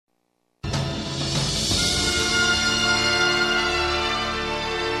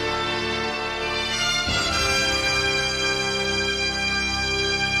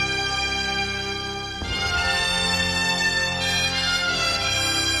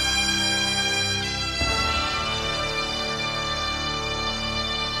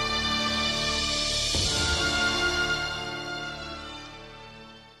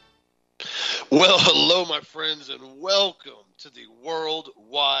Well, hello, my friends, and welcome to the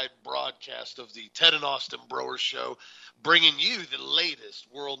worldwide broadcast of the Ted and Austin Broer Show, bringing you the latest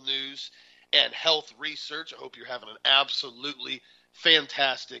world news and health research. I hope you're having an absolutely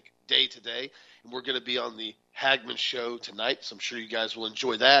fantastic day today. And we're going to be on the Hagman Show tonight, so I'm sure you guys will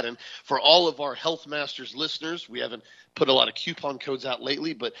enjoy that. And for all of our Health Masters listeners, we haven't put a lot of coupon codes out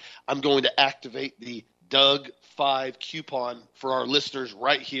lately, but I'm going to activate the Doug 5 coupon for our listeners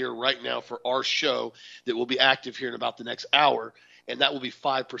right here, right now for our show that will be active here in about the next hour. And that will be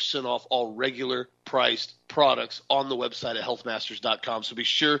 5% off all regular priced products on the website at healthmasters.com. So be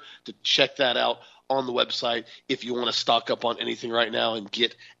sure to check that out on the website if you want to stock up on anything right now and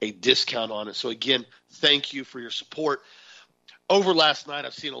get a discount on it. So again, thank you for your support. Over last night,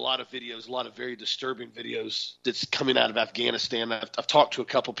 I've seen a lot of videos, a lot of very disturbing videos that's coming out of Afghanistan. I've talked to a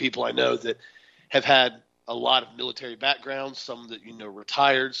couple people I know that have had a lot of military backgrounds, some that,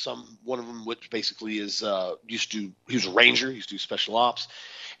 retired, one of them, which basically is he was a ranger, he used to do special ops.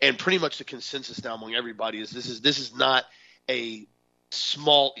 And pretty much the consensus now among everybody is this is not a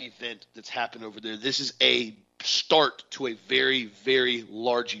small event that's happened over there. This is a start to a very, very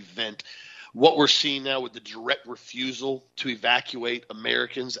large event. What we're seeing now with the direct refusal to evacuate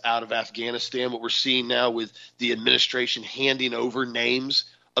Americans out of Afghanistan, what we're seeing now with the administration handing over names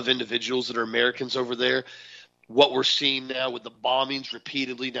of individuals that are Americans over there, what we're seeing now with the bombings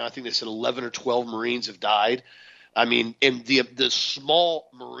repeatedly. Now I think they said 11 or 12 Marines have died. I mean, and the small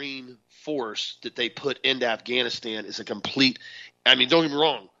Marine force that they put into Afghanistan is a complete – I mean, don't get me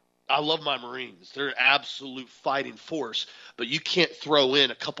wrong. I love my Marines. They're an absolute fighting force, but you can't throw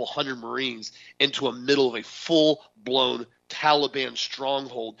in a couple hundred Marines into a middle of a full-blown Taliban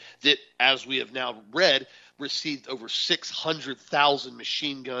stronghold that, as we have now read, received over 600,000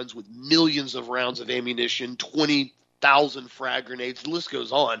 machine guns with millions of rounds of ammunition, 20,000 frag grenades, the list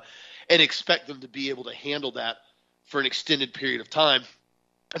goes on, and expect them to be able to handle that for an extended period of time.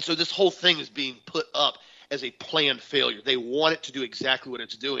 And so this whole thing is being put up as a planned failure. They want it to do exactly what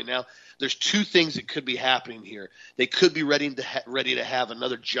it's doing. Now, there's two things that could be happening here. They could be ready to have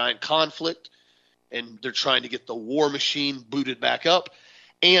another giant conflict, and they're trying to get the war machine booted back up.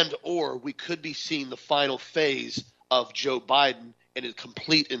 And or we could be seeing the final phase of Joe Biden and his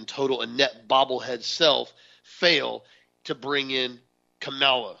complete and total and net bobblehead self fail to bring in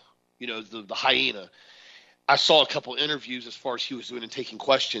Kamala, the hyena. I saw a couple interviews as far as he was doing and taking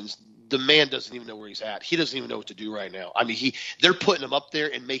questions. The man doesn't even know where he's at. He doesn't even know what to do right now. I mean, they're putting him up there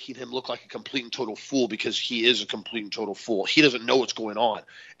and making him look like a complete and total fool because he is a complete and total fool. He doesn't know what's going on.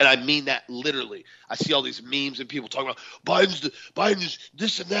 And I mean that literally. I see all these memes and people talking about Biden's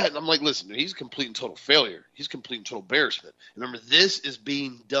this and that. And I'm like, listen, he's a complete and total failure. He's a complete and total embarrassment. Remember, this is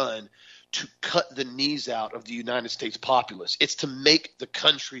being done to cut the knees out of the United States populace. It's to make the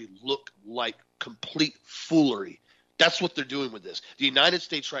country look like complete foolery. That's what they're doing with this. The United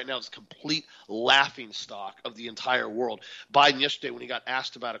States right now is a complete laughing stock of the entire world. Biden yesterday, when he got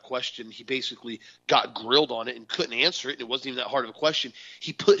asked about a question, he basically got grilled on it and couldn't answer it. And it wasn't even that hard of a question.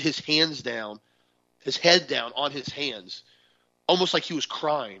 He put his head down on his hands, almost like he was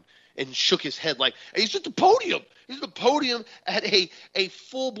crying, and shook his head like, hey, he's at the podium. He's at the podium at a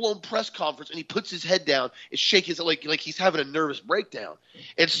full-blown press conference, and he puts his head down and shakes his head like he's having a nervous breakdown.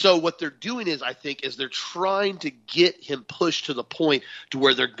 And so what they're doing is, I think, is they're trying to get him pushed to the point to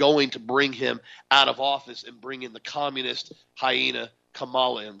where they're going to bring him out of office and bring in the communist hyena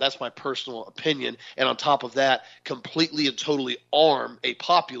Kamala. And that's my personal opinion. And on top of that, completely and totally arm a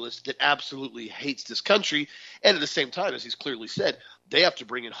populace that absolutely hates this country. And at the same time, as he's clearly said, they have to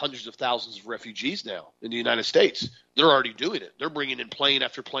bring in hundreds of thousands of refugees now in the United States. They're already doing it. They're bringing in plane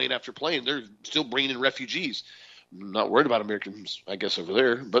after plane after plane. They're still bringing in refugees. I'm not worried about Americans, I guess, over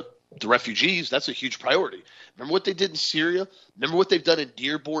there. But the refugees, that's a huge priority. Remember what they did in Syria? Remember what they've done in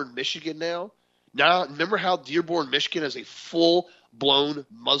Dearborn, Michigan now? Now, remember how Dearborn, Michigan is a full-blown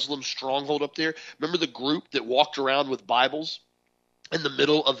Muslim stronghold up there? Remember the group that walked around with Bibles in the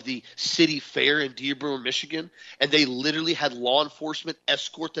middle of the city fair in Dearborn, Michigan, and they literally had law enforcement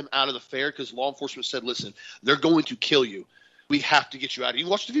escort them out of the fair because law enforcement said, listen, they're going to kill you. We have to get you out. You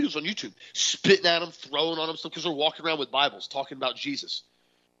can watch the videos on YouTube, spitting at them, throwing on them stuff because they're walking around with Bibles talking about Jesus.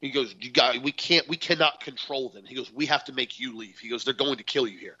 He goes, we cannot control them. He goes, we have to make you leave. He goes, they're going to kill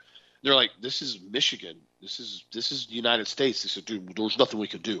you here. They're like, this is Michigan. This is the United States. This is, dude, there's nothing we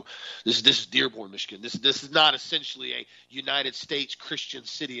could do. This is Dearborn, Michigan. This is not essentially a United States Christian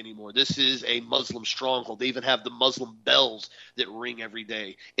city anymore. This is a Muslim stronghold. They even have the Muslim bells that ring every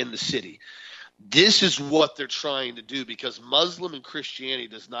day in the city. This is what they're trying to do, because Muslim and Christianity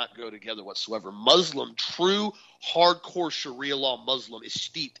does not go together whatsoever. Muslim, true hardcore Sharia law Muslim, is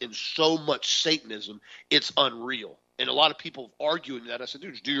steeped in so much Satanism, it's unreal. And a lot of people arguing that. I said,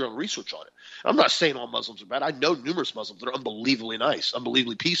 dude, just do your own research on it. I'm not saying all Muslims are bad. I know numerous Muslims that are unbelievably nice,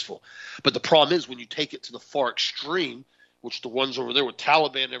 unbelievably peaceful. But the problem is when you take it to the far extreme, which the ones over there with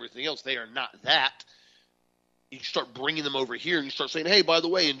Taliban and everything else, they are not that. You start bringing them over here and you start saying, hey, by the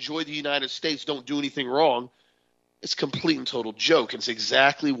way, enjoy the United States. Don't do anything wrong. It's a complete and total joke. And it's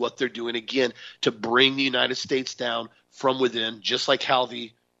exactly what they're doing, again, to bring the United States down from within, just like how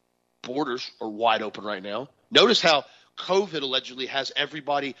the borders are wide open right now. Notice how COVID allegedly has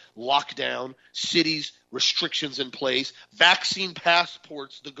everybody locked down, cities, restrictions in place, vaccine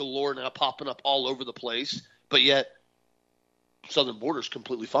passports, the galore now popping up all over the place, but yet southern border is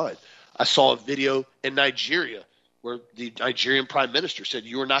completely fine. I saw a video in Nigeria where the Nigerian prime minister said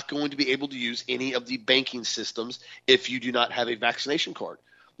you are not going to be able to use any of the banking systems if you do not have a vaccination card.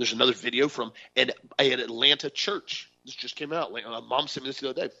 There's another video from an Atlanta church. This just came out. Mom sent me this the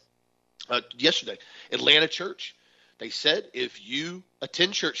other day. Yesterday, Atlanta church. They said if you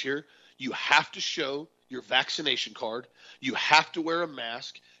attend church here, you have to show your vaccination card, you have to wear a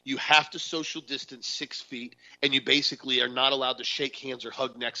mask, you have to social distance 6 feet, and you basically are not allowed to shake hands or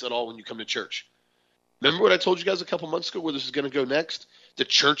hug necks at all when you come to church. Remember what I told you guys a couple months ago where this is going to go next? The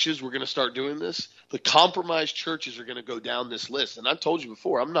churches were going to start doing this. The compromised churches are going to go down this list. And I've told you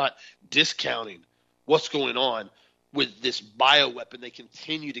before, I'm not discounting what's going on with this bioweapon. They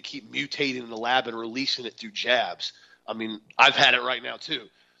continue to keep mutating in the lab and releasing it through jabs. I mean, I've had it right now too.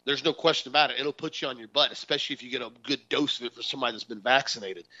 There's no question about it. It'll put you on your butt, especially if you get a good dose of it for somebody that's been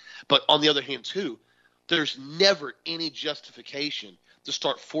vaccinated. But on the other hand too, there's never any justification to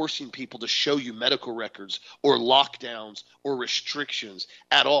start forcing people to show you medical records or lockdowns or restrictions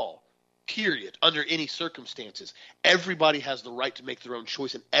at all. Period. Under any circumstances. Everybody has the right to make their own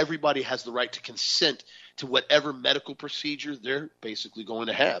choice, and everybody has the right to consent to whatever medical procedure they're basically going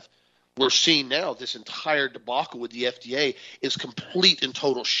to have. We're seeing now this entire debacle with the FDA is complete and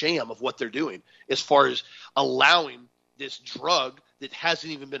total sham of what they're doing as far as allowing this drug that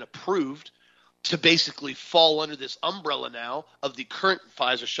hasn't even been approved to basically fall under this umbrella now of the current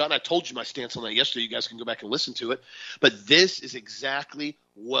Pfizer shot. And I told you my stance on that yesterday. You guys can go back and listen to it. But this is exactly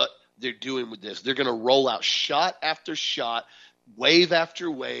what they're doing with this. They're going to roll out shot after shot, wave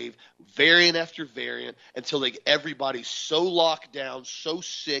after wave, variant after variant, until they get everybody so locked down, so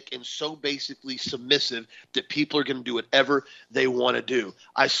sick, and so basically submissive that people are going to do whatever they want to do.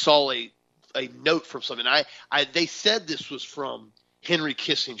 I saw a note from something. They said this was from Henry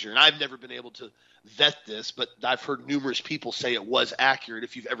Kissinger, and I've never been able to vet this, but I've heard numerous people say it was accurate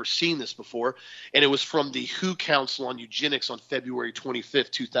if you've ever seen this before, and it was from the WHO Council on Eugenics on February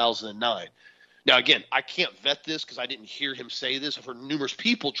 25th, 2009. Now, again, I can't vet this because I didn't hear him say this. I've heard numerous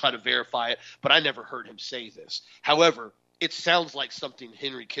people try to verify it, but I never heard him say this. However, it sounds like something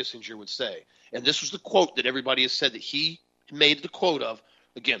Henry Kissinger would say, and this was the quote that everybody has said that he made the quote of.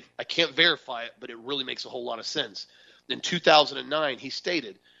 Again, I can't verify it, but it really makes a whole lot of sense. In 2009, he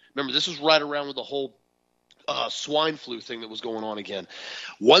stated, remember, this was right around with the whole swine flu thing that was going on again.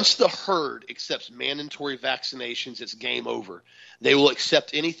 Once the herd accepts mandatory vaccinations, it's game over. They will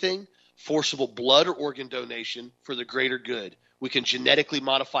accept anything, forcible blood or organ donation for the greater good. We can genetically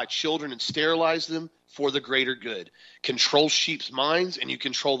modify children and sterilize them for the greater good. Control sheep's minds and you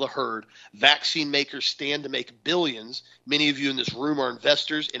control the herd. Vaccine makers stand to make billions. Many of you in this room are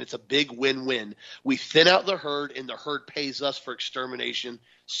investors, and it's a big win-win. We thin out the herd, and the herd pays us for extermination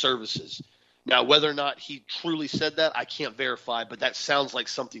services. Now, whether or not he truly said that, I can't verify, but that sounds like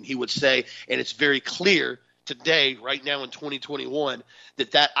something he would say, and it's very clear today, right now in 2021,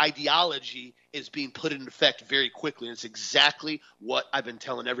 that ideology is being put in effect very quickly. And it's exactly what I've been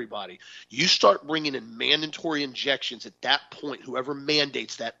telling everybody. You start bringing in mandatory injections at that point, whoever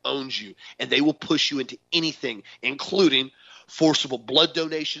mandates that owns you, and they will push you into anything, including forcible blood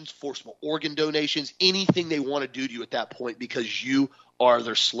donations, forcible organ donations, anything they want to do to you at that point, because you are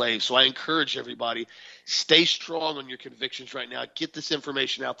their slave. So I encourage everybody, stay strong on your convictions right now. Get this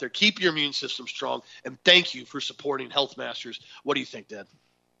information out there. Keep your immune system strong. And thank you for supporting Health Masters. What do you think, Dad?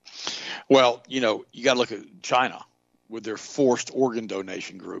 Well, you got to look at China with their forced organ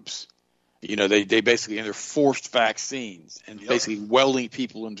donation groups. They basically, they're forced vaccines and basically welding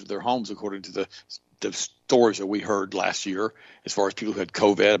people into their homes according to the the stories that we heard last year as far as people who had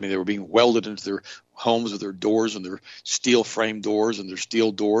COVID. I mean, they were being welded into their homes with their doors and their steel frame doors and their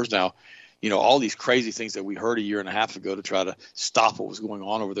steel doors. Now, all these crazy things that we heard a year and a half ago to try to stop what was going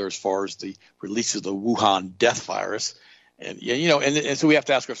on over there as far as the release of the Wuhan death virus. And, and so we have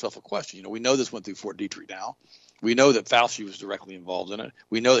to ask ourselves a question. We know this went through Fort Detrick now. We know that Fauci was directly involved in it.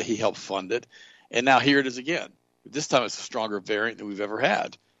 We know that he helped fund it. And now here it is again. This time it's a stronger variant than we've ever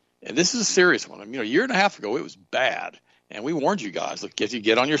had. And this is a serious one. I mean, a year and a half ago, it was bad. And we warned you guys, look,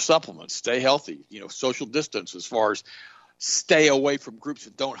 get on your supplements, stay healthy, social distance as far as stay away from groups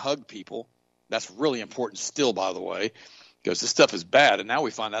that don't hug people. That's really important still, by the way, because this stuff is bad. And now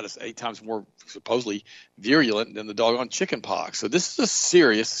we find out it's 8 times more supposedly virulent than the doggone chicken pox. So this is a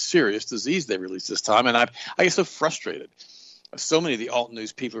serious, serious disease they released this time. And I get so frustrated. So many of the alt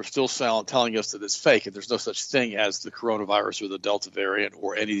news people are still telling us that it's fake and there's no such thing as the coronavirus or the Delta variant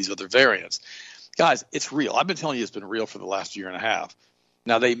or any of these other variants. Guys, it's real. I've been telling you it's been real for the last year and a half.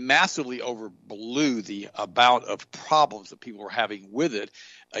 Now, they massively overblew the amount of problems that people were having with it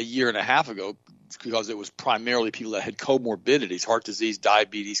a year and a half ago because it was primarily people that had comorbidities, heart disease,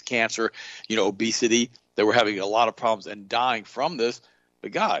 diabetes, cancer, obesity. They were having a lot of problems and dying from this.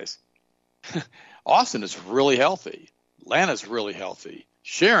 But guys, Austin is really healthy. Lana's really healthy.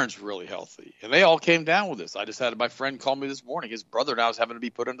 Sharon's really healthy. And they all came down with this. I just had my friend call me this morning. His brother now is having to be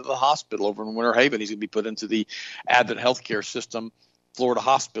put into the hospital over in Winter Haven. He's going to be put into the Advent Healthcare System Florida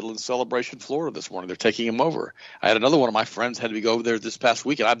Hospital in Celebration, Florida this morning. They're taking him over. I had another one of my friends had to go over there this past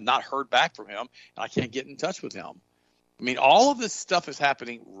week, and I've not heard back from him, and I can't get in touch with him. I mean, all of this stuff is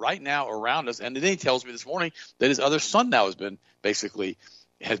happening right now around us, and then he tells me this morning that his other son now has been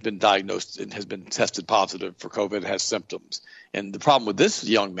diagnosed and has been tested positive for COVID and has symptoms. And the problem with this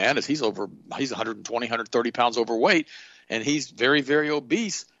young man is he's 120, 130 pounds overweight, and he's very, very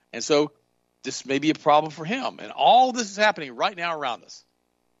obese. And so this may be a problem for him. And all this is happening right now around us,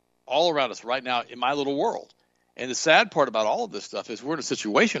 all around us right now in my little world. And the sad part about all of this stuff is we're in a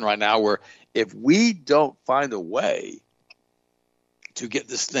situation right now where if we don't find a way to get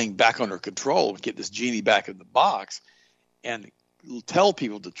this thing back under control, get this genie back in the box, and tell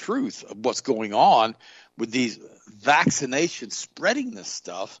people the truth of what's going on with these vaccinations spreading this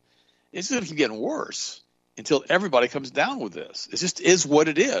stuff, it's going to keep getting worse until everybody comes down with this. It just is what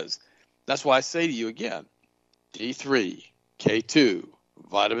it is. That's why I say to you again, D3, K2,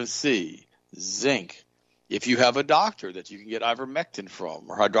 vitamin C, zinc. If you have a doctor that you can get ivermectin from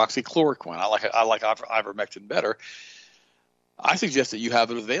or hydroxychloroquine, I like ivermectin better. I suggest that you have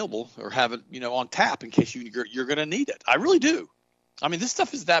it available or have it, on tap in case you're going to need it. I really do. I mean, this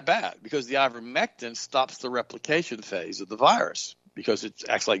stuff is that bad because the ivermectin stops the replication phase of the virus because it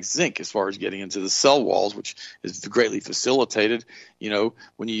acts like zinc as far as getting into the cell walls, which is greatly facilitated,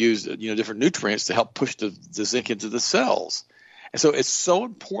 when you use, different nutrients to help push the zinc into the cells. And so it's so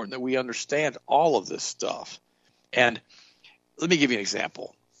important that we understand all of this stuff. And let me give you an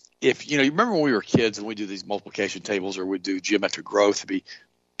example. If, you remember when we were kids and we do these multiplication tables or we do geometric growth, it'd be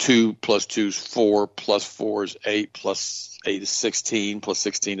 2 plus 2 is 4 plus 4 is 8 plus 8 is 16 plus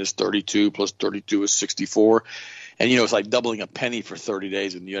 16 is 32 plus 32 is 64. And, it's like doubling a penny for 30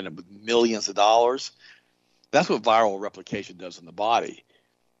 days and you end up with millions of dollars. That's what viral replication does in the body.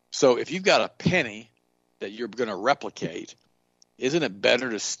 So if you've got a penny that you're going to replicate, isn't it better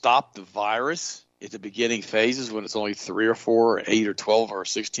to stop the virus at the beginning phases when it's only 3 or 4 or 8 or 12 or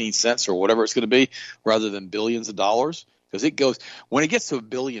 16 cents or whatever it's going to be rather than billions of dollars? Because when it gets to 1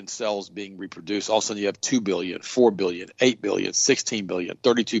 billion cells being reproduced, all of a sudden you have 2 billion, 4 billion, 8 billion, 16 billion,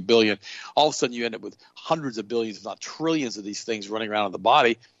 32 billion. All of a sudden you end up with hundreds of billions, if not trillions of these things running around in the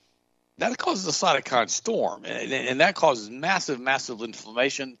body. That causes a cytokine storm, and that causes massive, massive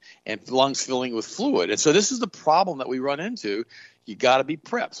inflammation and lungs filling with fluid. And so this is the problem that we run into. You got to be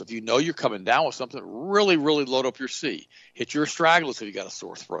prepped. So if you know you're coming down with something, really, really load up your C. Hit your astragalus if you got a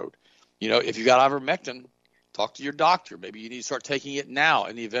sore throat. If you got ivermectin, talk to your doctor. Maybe you need to start taking it now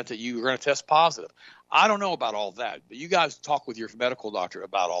in the event that you're going to test positive. I don't know about all that, but you guys talk with your medical doctor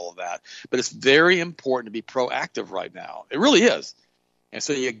about all of that. But it's very important to be proactive right now. It really is. And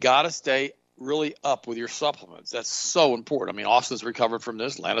so you got to stay really up with your supplements. That's so important. I mean, Austin's recovered from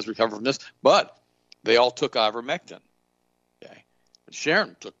this, Lana's recovered from this, but they all took ivermectin. Okay, but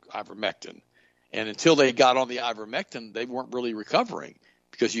Sharon took ivermectin. And until they got on the ivermectin, they weren't really recovering.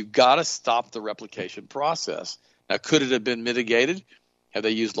 Because you've got to stop the replication process. Now, could it have been mitigated? Have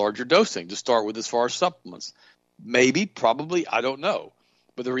they used larger dosing to start with as far as supplements? Maybe, probably, I don't know.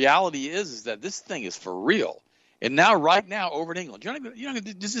 But the reality is that this thing is for real. And now, right now, over in England,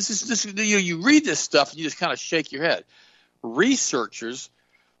 you read this stuff and you just kind of shake your head. Researchers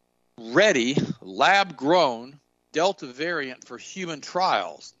ready, lab-grown Delta variant for human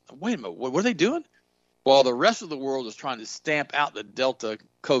trials. Wait a minute, what are they doing? While the rest of the world is trying to stamp out the Delta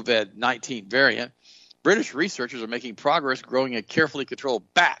COVID-19 variant, British researchers are making progress growing a carefully controlled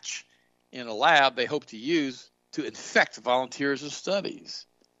batch in a lab they hope to use to infect volunteers of studies.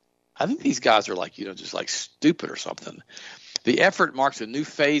 I think these guys are just like stupid or something. The effort marks a new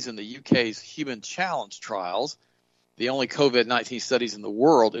phase in the UK's human challenge trials, the only COVID-19 studies in the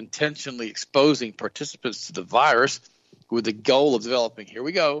world intentionally exposing participants to the virus with the goal of developing, here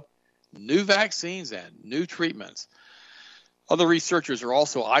we go, new vaccines and new treatments. Other researchers are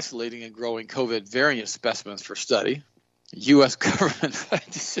also isolating and growing COVID variant specimens for study. U.S. government,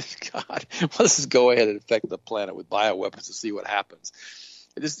 God, let's just go ahead and infect the planet with bioweapons to see what happens.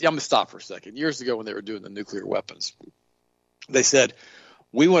 I'm going to stop for a second. Years ago when they were doing the nuclear weapons, they said,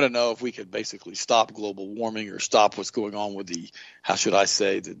 we want to know if we could basically stop global warming or stop what's going on with the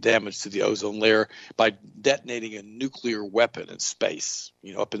damage to the ozone layer by detonating a nuclear weapon in space,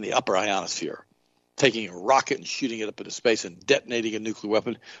 up in the upper ionosphere, taking a rocket and shooting it up into space and detonating a nuclear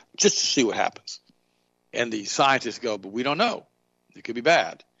weapon just to see what happens. And the scientists go, but we don't know. It could be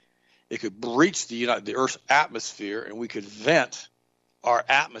bad. It could breach the Earth's atmosphere, and we could vent our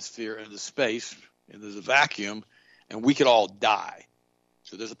atmosphere into space, into the vacuum, and we could all die.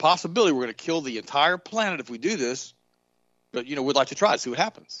 So there's a possibility we're going to kill the entire planet if we do this, but, we'd like to try to see what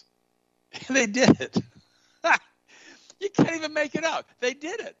happens. And they did it. You can't even make it out. They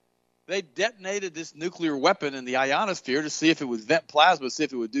did it. They detonated this nuclear weapon in the ionosphere to see if it would vent plasma, see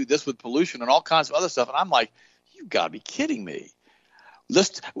if it would do this with pollution and all kinds of other stuff. And I'm like, you've got to be kidding me.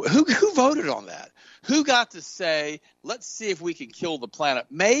 Who voted on that? Who got to say, let's see if we can kill the planet?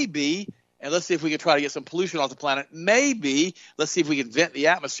 Maybe. And let's see if we can try to get some pollution off the planet. Maybe. Let's see if we can vent the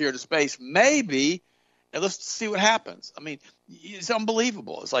atmosphere into space. Maybe. And let's see what happens. I mean, it's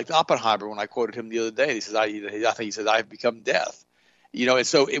unbelievable. It's like Oppenheimer when I quoted him the other day. He says, I think he said, I've become death. And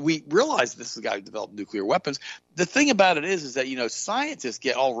so we realize this is a guy who developed nuclear weapons. The thing about it is that, scientists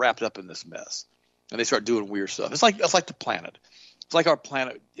get all wrapped up in this mess and they start doing weird stuff. It's like the planet. It's like our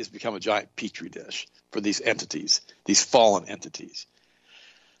planet has become a giant petri dish for these entities, these fallen entities.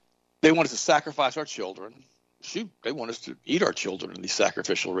 They want us to sacrifice our children. Shoot, they want us to eat our children in these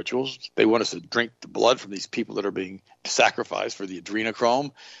sacrificial rituals. They want us to drink the blood from these people that are being sacrificed for the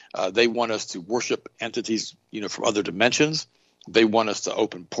adrenochrome. They want us to worship entities, from other dimensions. They want us to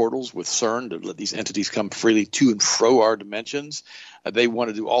open portals with CERN to let these entities come freely to and fro our dimensions. They want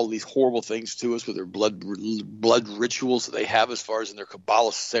to do all these horrible things to us with their blood rituals that they have as far as in their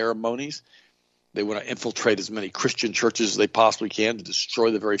Kabbalah ceremonies. They want to infiltrate as many Christian churches as they possibly can to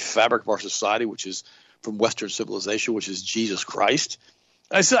destroy the very fabric of our society, which is from Western civilization, which is Jesus Christ.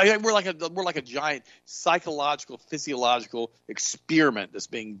 We're like a giant psychological, physiological experiment that's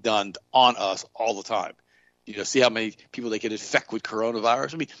being done on us all the time. See how many people they can infect with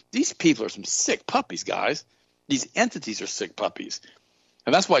coronavirus. I mean, these people are some sick puppies, guys. These entities are sick puppies.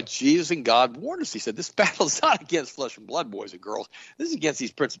 And that's why Jesus and God warned us. He said, this battle is not against flesh and blood, boys and girls. This is against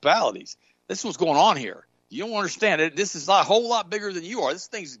these principalities. This is what's going on here. You don't understand it. This is a whole lot bigger than you are. This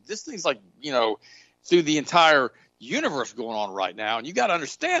thing's like, through the entire universe going on right now. And you got to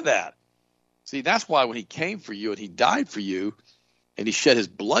understand that. See, that's why when he came for you and he died for you and he shed his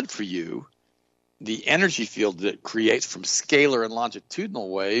blood for you, the energy field that it creates from scalar and longitudinal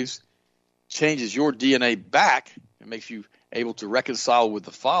waves changes your DNA back and makes you able to reconcile with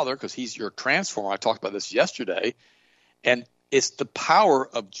the Father because he's your transformer. I talked about this yesterday. And it's the power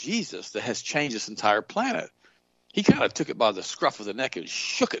of Jesus that has changed this entire planet. He kind of took it by the scruff of the neck and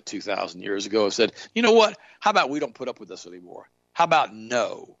shook it 2,000 years ago and said, you know what? How about we don't put up with this anymore? How about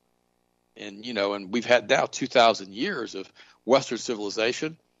no? And, and we've had now 2,000 years of Western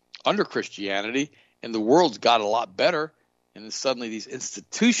civilization under Christianity, and the world's got a lot better. And then suddenly these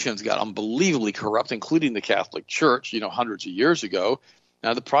institutions got unbelievably corrupt, including the Catholic Church, hundreds of years ago.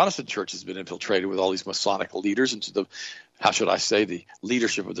 Now the Protestant church has been infiltrated with all these Masonic leaders into the, the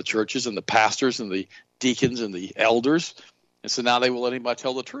leadership of the churches and the pastors and the deacons and the elders. And so now they will let anybody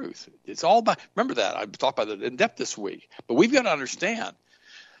tell the truth. It's all about, remember that. I talked about it in depth this week. But we've got to understand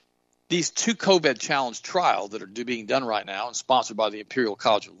these two COVID challenge trials that are being done right now and sponsored by the Imperial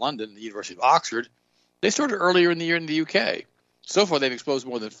College of London and the University of Oxford, they started earlier in the year in the UK. So far, they've exposed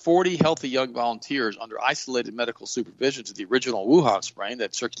more than 40 healthy young volunteers under isolated medical supervision to the original Wuhan strain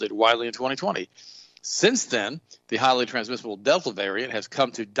that circulated widely in 2020. Since then, the highly transmissible Delta variant has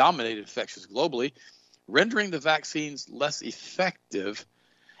come to dominate infections globally, rendering the vaccines less effective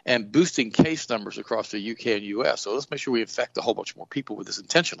and boosting case numbers across the UK and US. So let's make sure we infect a whole bunch more people with this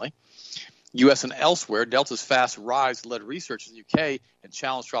intentionally. U.S. and elsewhere, Delta's fast rise led research in the U.K. and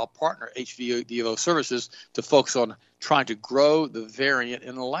challenged trial partner HVO Services to focus on trying to grow the variant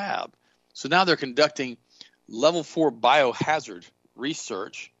in the lab. So now they're conducting level 4 biohazard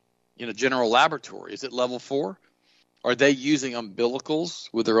research in a general laboratory. Is it level 4? Are they using umbilicals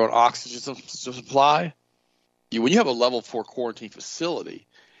with their own oxygen supply? When you have a level 4 quarantine facility,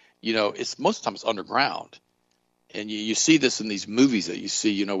 it's most of the time it's underground. And you see this in these movies that you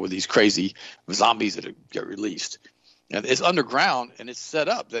see, with these crazy zombies that get released. And it's underground, and it's set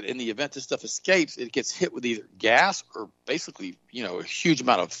up that in the event this stuff escapes, it gets hit with either gas or basically, a huge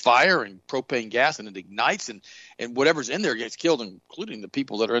amount of fire and propane gas, and it ignites, and whatever's in there gets killed, including the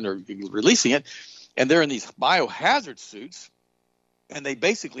people that are in there releasing it. And they're in these biohazard suits, and they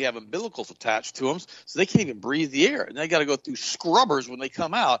basically have umbilicals attached to them, so they can't even breathe the air. And they got to go through scrubbers when they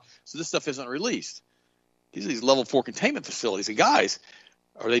come out, so this stuff isn't released. These are these level 4 containment facilities. And guys,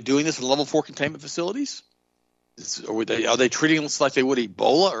 are they doing this in level 4 containment facilities? Are they treating this like they would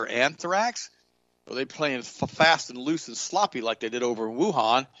Ebola or anthrax? Or are they playing fast and loose and sloppy like they did over in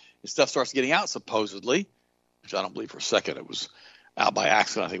Wuhan, and stuff starts getting out supposedly, which I don't believe for a second it was out by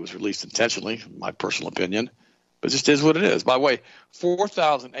accident. I think it was released intentionally, my personal opinion. But it just is what it is. By the way,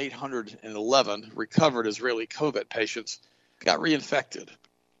 4,811 recovered Israeli COVID patients got reinfected.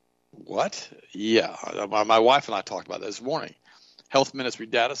 What? Yeah. My wife and I talked about that this morning. Health Ministry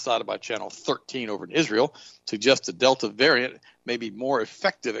data cited by Channel 13 over in Israel suggests the Delta variant may be more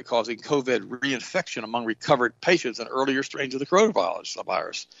effective at causing COVID reinfection among recovered patients than earlier strains of the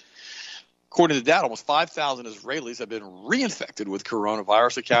coronavirus. According to the data, almost 5,000 Israelis have been reinfected with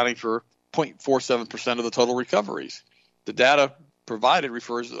coronavirus, accounting for 0.47% of the total recoveries. The data provided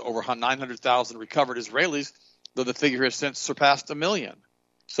refers to over 900,000 recovered Israelis, though the figure has since surpassed 1 million.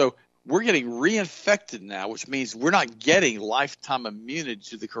 So we're getting reinfected now, which means we're not getting lifetime immunity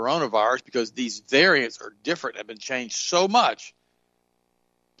to the coronavirus because these variants are different, have been changed so much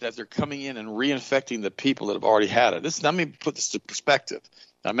that they're coming in and reinfecting the people that have already had it. Let me put this to perspective.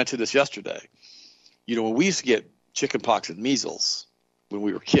 I mentioned this yesterday. When we used to get chickenpox and measles when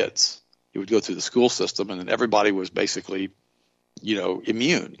we were kids, it would go through the school system, and then everybody was basically,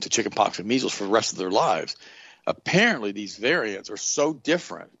 immune to chickenpox and measles for the rest of their lives. Apparently, these variants are so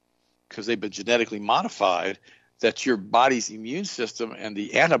different because they've been genetically modified that your body's immune system and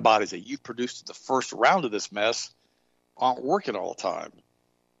the antibodies that you've produced in the first round of this mess aren't working all the time.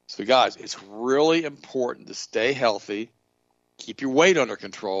 So, guys, it's really important to stay healthy, keep your weight under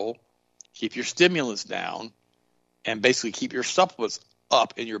control, keep your stimulants down, and basically keep your supplements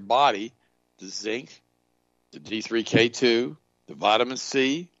up in your body, the zinc, the D3K2, the vitamin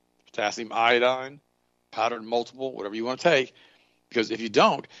C, potassium iodine, powdered multiple, whatever you want to take, because if you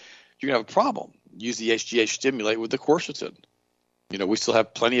don't, you're going to have a problem. Use the HGH stimulate with the quercetin. We still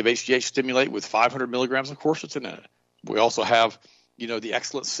have plenty of HGH stimulate with 500 milligrams of quercetin in it. We also have, the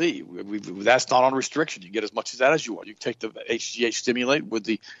Excellent C. That's not on restriction. You can get as much of that as you want. You can take the HGH stimulate with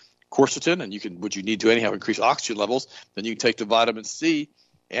the quercetin, and which you need to anyhow increase oxygen levels. Then you can take the vitamin C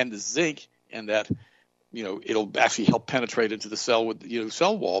and the zinc, and that it'll actually help penetrate into the cell with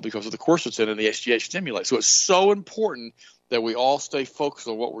cell wall because of the quercetin and the HGH stimulate. So it's so important that we all stay focused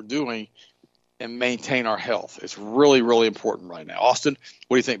on what we're doing and maintain our health. It's really, really important right now. Austin,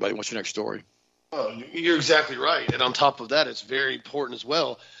 what do you think, buddy? What's your next story? Oh, you're exactly right. And on top of that, it's very important as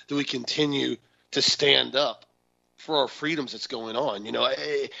well that we continue to stand up for our freedoms that's going on.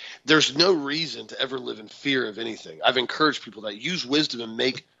 There's no reason to ever live in fear of anything. I've encouraged people that use wisdom and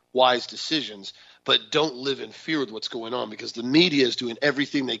make wise decisions, but don't live in fear with what's going on because the media is doing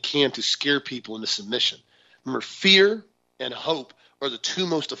everything they can to scare people into submission. Remember, fear and hope are the two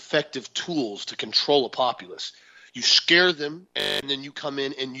most effective tools to control a populace. You scare them, and then you come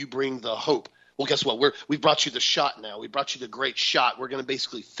in and you bring the hope. Well, guess what? We've brought you the shot now. We brought you the great shot. We're going to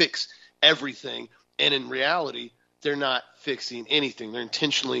basically fix everything. And in reality, they're not fixing anything. They're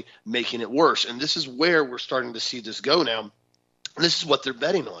intentionally making it worse. And this is where we're starting to see this go now. And this is what they're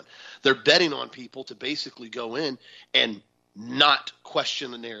betting on. They're betting on people to basically go in and not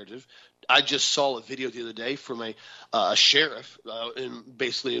question the narrative. I just saw a video the other day from a sheriff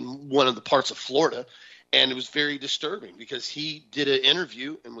in one of the parts of Florida, and it was very disturbing because he did an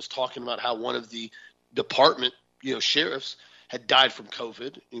interview and was talking about how one of the department, sheriffs had died from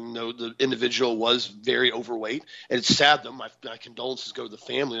COVID, even though the individual was very overweight. And it's sad, though. My condolences go to the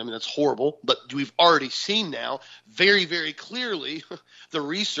family. I mean, that's horrible. But we've already seen now very, very clearly the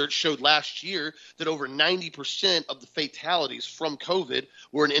research showed last year that over 90% of the fatalities from COVID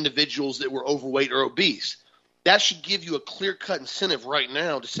were in individuals that were overweight or obese. That should give you a clear-cut incentive right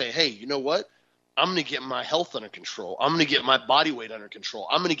now to say, hey, you know what? I'm going to get my health under control. I'm going to get my body weight under control.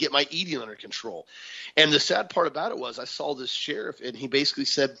 I'm going to get my eating under control. And the sad part about it was I saw this sheriff, and he basically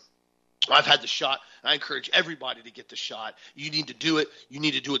said, I've had the shot. I encourage everybody to get the shot. You need to do it. You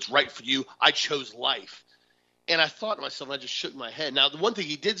need to do what's right for you. I chose life. And I thought to myself, and I just shook my head. Now, the one thing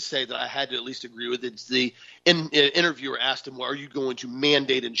he did say that I had to at least agree with is the interviewer asked him, well, are you going to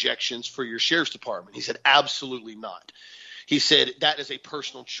mandate injections for your sheriff's department? He said, absolutely not. He said, that is a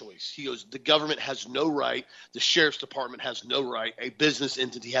personal choice. He goes, the government has no right. The sheriff's department has no right. A business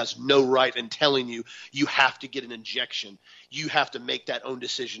entity has no right in telling you you have to get an injection. You have to make that own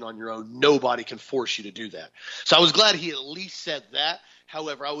decision on your own. Nobody can force you to do that. So I was glad he at least said that.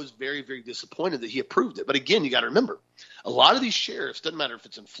 However, I was very, very disappointed that he approved it. But again, you got to remember, a lot of these sheriffs, doesn't matter if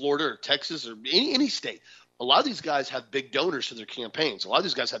it's in Florida or Texas or any state, a lot of these guys have big donors to their campaigns. A lot of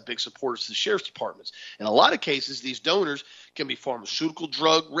these guys have big supporters to the sheriff's departments. In a lot of cases, these donors can be pharmaceutical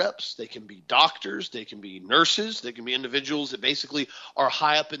drug reps. They can be doctors. They can be nurses. They can be individuals that basically are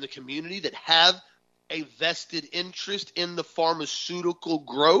high up in the community that have a vested interest in the pharmaceutical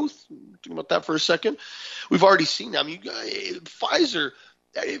growth. Think about that for a second. We've already seen that. I mean, Pfizer,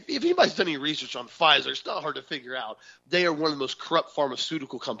 if anybody's done any research on Pfizer, it's not hard to figure out. They are one of the most corrupt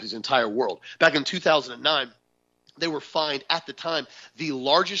pharmaceutical companies in the entire world. Back in 2009, they were fined at the time the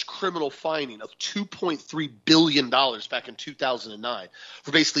largest criminal fining of $2.3 billion back in 2009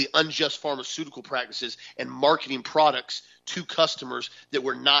 for basically unjust pharmaceutical practices and marketing products to customers that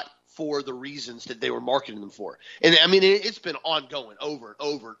were not for the reasons that they were marketing them for. And I mean, it's been ongoing over and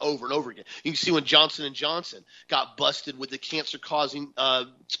over and over and over again. You can see when Johnson & Johnson got busted with the cancer-causing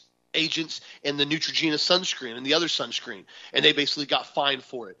agents in the Neutrogena sunscreen and the other sunscreen, and they basically got fined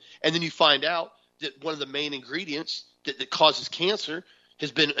for it. And then you find out that one of the main ingredients that causes cancer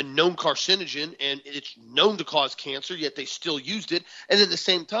has been a known carcinogen, and it's known to cause cancer, yet they still used it. And at the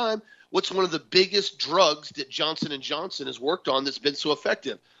same time, what's one of the biggest drugs that Johnson & Johnson has worked on that's been so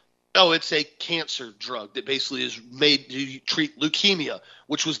effective? Oh, it's a cancer drug that basically is made to treat leukemia,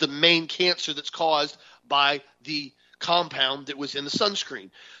 which was the main cancer that's caused by the compound that was in the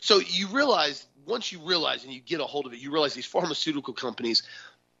sunscreen. So you realize, once you realize and you get a hold of it, you realize these pharmaceutical companies,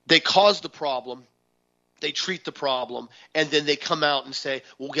 they cause the problem, they treat the problem, and then they come out and say,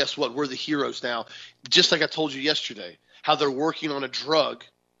 well, guess what? We're the heroes now. Just like I told you yesterday, how they're working on a drug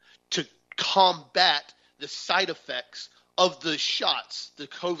to combat the side effects of the shots, the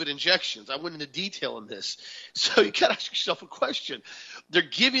COVID injections. I went into detail on this. So you got to ask yourself a question. They're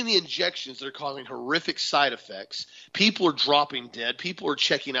giving the injections that are causing horrific side effects. People are dropping dead. People are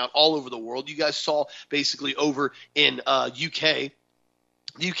checking out all over the world. You guys saw basically over in UK.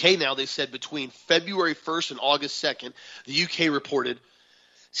 The UK now, they said between February 1st and August 2nd, the UK reported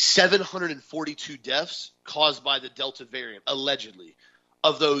 742 deaths caused by the Delta variant, allegedly.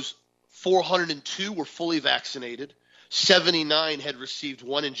 Of those, 402 were fully vaccinated. 79 had received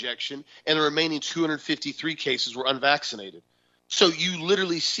one injection, and the remaining 253 cases were unvaccinated. So you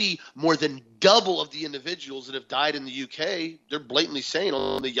literally see more than double of the individuals that have died in the UK. They're blatantly saying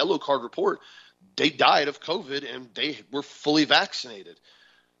on the yellow card report, they died of COVID and they were fully vaccinated.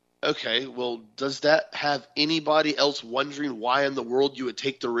 Okay, well, does that have anybody else wondering why in the world you would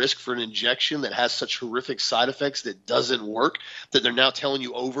take the risk for an injection that has such horrific side effects that doesn't work, that they're now telling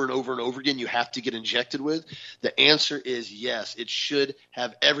you over and over and over again you have to get injected with? The answer is yes. It should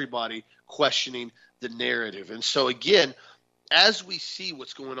have everybody questioning the narrative. And so, again, as we see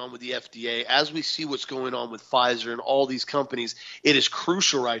what's going on with the FDA, as we see what's going on with Pfizer and all these companies, it is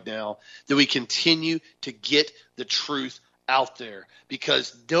crucial right now that we continue to get the truth out there,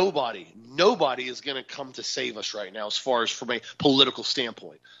 because nobody is going to come to save us right now as far as from a political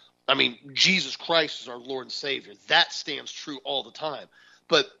standpoint. I mean, Jesus Christ is our Lord and Savior. That stands true all the time.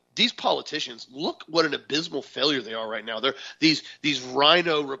 But these politicians, look what an abysmal failure they are right now. They're these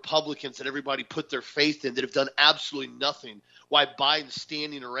rhino Republicans that everybody put their faith in that have done absolutely nothing. Why Biden's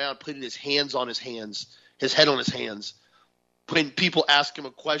standing around putting his head on his hands, when people ask him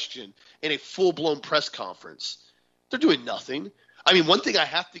a question in a full-blown press conference. They're doing nothing. I mean, one thing I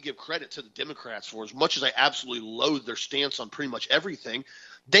have to give credit to the Democrats for, as much as I absolutely loathe their stance on pretty much everything,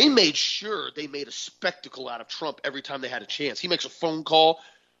 they made sure they made a spectacle out of Trump every time they had a chance. He makes a phone call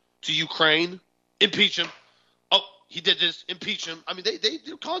to Ukraine, impeach him. Oh, he did this, impeach him. I mean,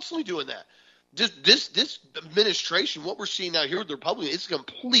 they're constantly doing that. This administration, what we're seeing now here with the Republicans, it's a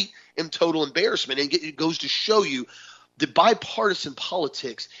complete and total embarrassment. And it goes to show you that bipartisan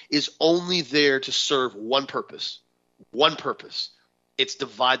politics is only there to serve one purpose. One purpose. It's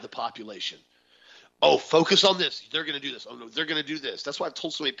divide the population. Oh, focus on this. They're going to do this. Oh, no, they're going to do this. That's why I've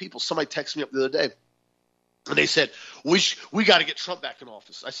told so many people. Somebody texted me up the other day, and they said, we got to get Trump back in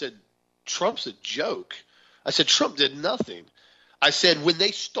office. I said, Trump's a joke. I said, Trump did nothing. I said, when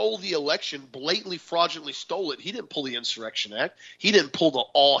they stole the election, blatantly, fraudulently stole it, he didn't pull the Insurrection Act. He didn't pull the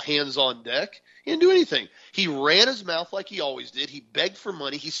all hands on deck. He didn't do anything. He ran his mouth like he always did. He begged for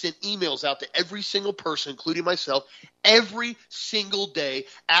money. He sent emails out to every single person, including myself, every single day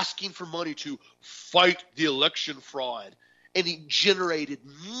asking for money to fight the election fraud. And he generated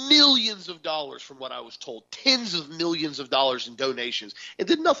millions of dollars from what I was told, tens of millions of dollars in donations, and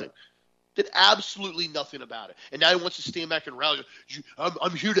did nothing. Did absolutely nothing about it. And now he wants to stand back and rally.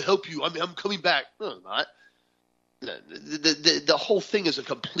 I'm here to help you. I'm coming back. No, I'm not. The whole thing is a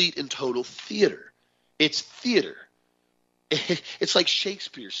complete and total theater. It's theater. It's like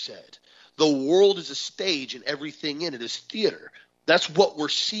Shakespeare said. The world is a stage and everything in it is theater. That's what we're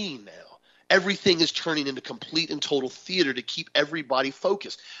seeing now. Everything is turning into complete and total theater to keep everybody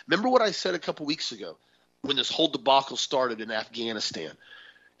focused. Remember what I said a couple weeks ago when this whole debacle started in Afghanistan?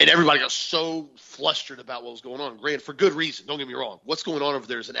 And everybody got so flustered about what was going on. Granted, for good reason. Don't get me wrong. What's going on over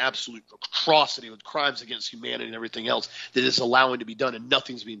there is an absolute atrocity with crimes against humanity and everything else that is allowing to be done, and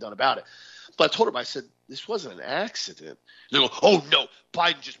nothing's being done about it. But I told him, I said, this wasn't an accident. They go, oh, no,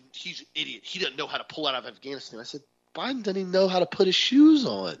 he's an idiot. He doesn't know how to pull out of Afghanistan. I said, Biden doesn't even know how to put his shoes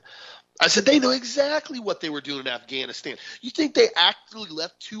on. I said, they know exactly what they were doing in Afghanistan. You think they actually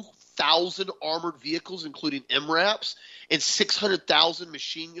left 2,000 armored vehicles, including MRAPs, and 600,000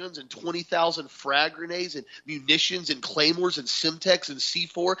 machine guns and 20,000 frag grenades and munitions and claymores and Simtex and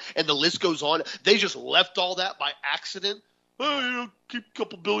C4, and the list goes on. They just left all that by accident. Oh, keep a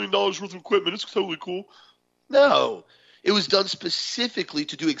couple $1 billion worth of equipment. It's totally cool. No, it was done specifically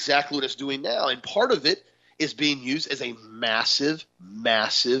to do exactly what it's doing now, and part of it is being used as a massive,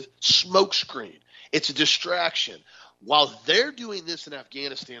 massive smokescreen. It's a distraction. While they're doing this in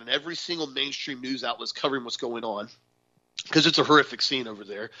Afghanistan and every single mainstream news outlet is covering what's going on, because it's a horrific scene over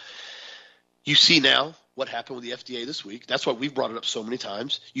there, you see now what happened with the FDA this week. That's why we've brought it up so many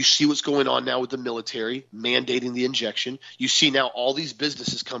times. You see what's going on now with the military mandating the injection. You see now all these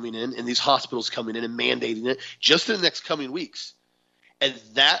businesses coming in and these hospitals coming in and mandating it just in the next coming weeks. And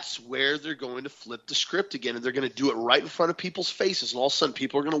that's where they're going to flip the script again, and they're going to do it right in front of people's faces. And all of a sudden,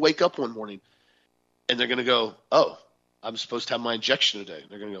 people are going to wake up one morning, and they're going to go, oh, I'm supposed to have my injection today.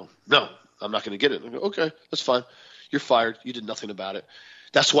 They're going to go, no, I'm not going to get it. They go, okay, that's fine. You're fired. You did nothing about it.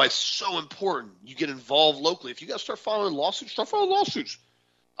 That's why it's so important you get involved locally. If you got to start filing lawsuits, start filing lawsuits.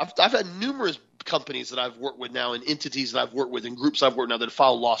 I've had numerous companies that I've worked with now and entities that I've worked with and groups I've worked now that have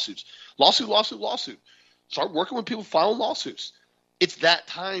filed lawsuits. Lawsuit. Start working with people filing lawsuits. It's that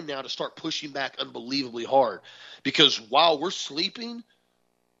time now to start pushing back unbelievably hard, because while we're sleeping,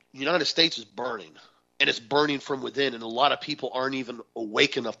 the United States is burning, and it's burning from within, and a lot of people aren't even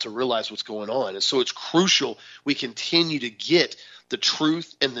awake enough to realize what's going on. And so it's crucial we continue to get the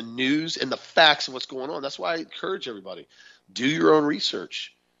truth and the news and the facts of what's going on. That's why I encourage everybody, do your own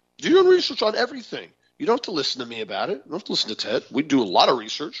research. Do your own research on everything. You don't have to listen to me about it. You don't have to listen to Ted. We do a lot of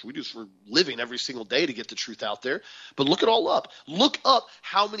research. We do this for a living every single day to get the truth out there. But look it all up. Look up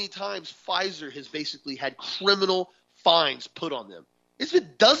how many times Pfizer has basically had criminal fines put on them. It's been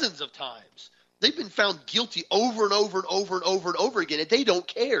dozens of times. They've been found guilty over and over and over and over and over again, and they don't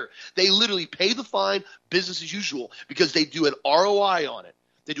care. They literally pay the fine, business as usual, because they do an ROI on it.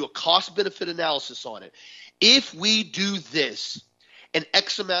 They do a cost-benefit analysis on it. If we do this and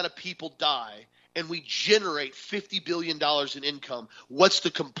X amount of people die, and we generate $50 billion in income, what's the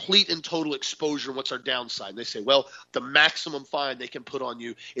complete and total exposure and what's our downside? And they say, well, the maximum fine they can put on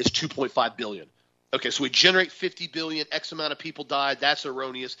you is $2.5 billion. Okay, so we generate $50 billion, X amount of people died. That's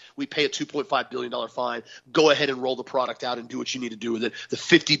erroneous. We pay a $2.5 billion fine. Go ahead and roll the product out and do what you need to do with it. The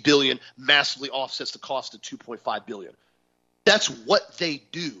 $50 billion massively offsets the cost of $2.5 billion. That's what they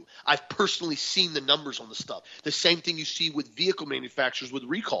do. I've personally seen the numbers on the stuff. The same thing you see with vehicle manufacturers with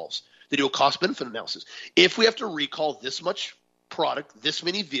recalls. They do a cost-benefit analysis. If we have to recall this much product, this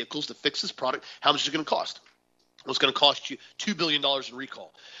many vehicles to fix this product, how much is it going to cost? Well, it's going to cost you $2 billion in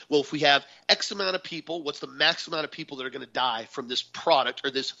recall. Well, if we have X amount of people, what's the max amount of people that are going to die from this product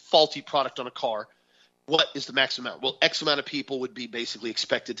or this faulty product on a car? What is the max amount? Well, X amount of people would be basically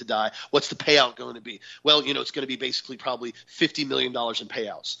expected to die. What's the payout going to be? Well, it's going to be basically probably $50 million in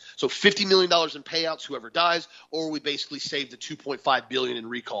payouts. So $50 million in payouts, whoever dies, or we basically save the $2.5 billion in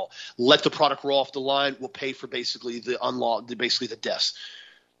recall. Let the product roll off the line. We'll pay for basically the deaths.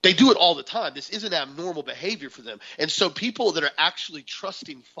 They do it all the time. This isn't abnormal behavior for them. And so people that are actually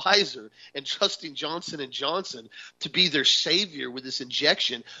trusting Pfizer and trusting Johnson & Johnson to be their savior with this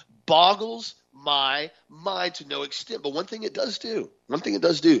injection boggles my mind to no extent. But one thing it does do,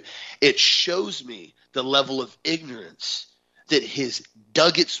 it shows me the level of ignorance that has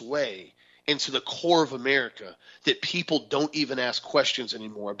dug its way into the core of America, that people don't even ask questions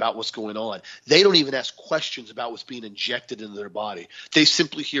anymore about what's going on. They don't even ask questions about what's being injected into their body. They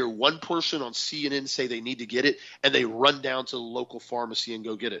simply hear one person on CNN say they need to get it, and they run down to the local pharmacy and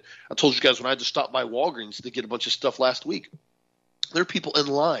go get it. I told you guys when I had to stop by Walgreens to get a bunch of stuff last week, there are people in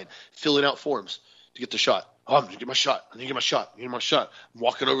line filling out forms to get the shot. Oh, I'm going to get my shot. I need to get my shot. I need my shot. I'm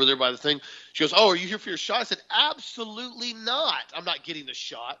walking over there by the thing. She goes, oh, are you here for your shot? I said, absolutely not. I'm not getting the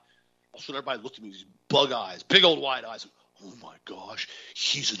shot. All of a sudden, everybody looked at me with these bug eyes, big old wide eyes. Oh, my gosh,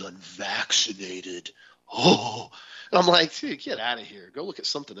 he's an unvaccinated. Oh. And I'm like, dude, get out of here. Go look at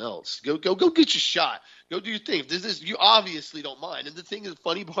something else. Go get your shot. Go do your thing. You obviously don't mind. And the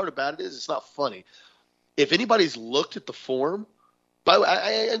funny part about it is it's not funny. If anybody's looked at the form,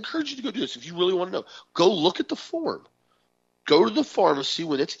 I encourage you to go do this if you really want to know. Go look at the form. Go to the pharmacy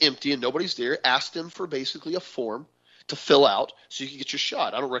when it's empty and nobody's there. Ask them for basically a form to fill out so you can get your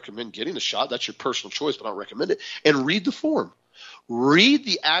shot. I don't recommend getting the shot. That's your personal choice, but I don't recommend it. And read the form. Read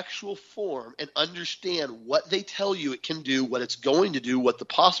the actual form and understand what they tell you it can do, what it's going to do, what the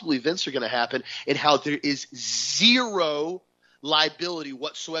possible events are going to happen, and how there is zero liability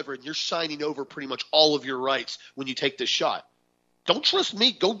whatsoever, and you're signing over pretty much all of your rights when you take this shot. Don't trust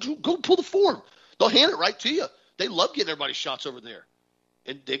me. Go pull the form. They'll hand it right to you. They love getting everybody's shots over there.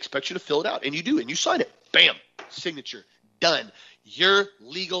 And they expect you to fill it out. And you do. And you sign it. Bam. Signature. Done. Your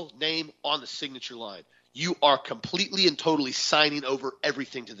legal name on the signature line. You are completely and totally signing over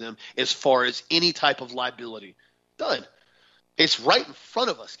everything to them as far as any type of liability. Done. It's right in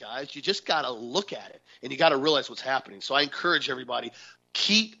front of us, guys. You just got to look at it. And you got to realize what's happening. So I encourage everybody,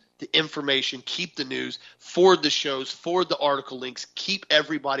 keep the information, keep the news, forward the shows, forward the article links, keep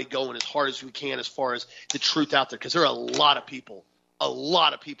everybody going as hard as we can as far as the truth out there, because there are a lot of people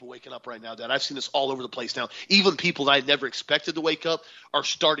waking up right now, Dad. I've seen this all over the place now. Even people that I never expected to wake up are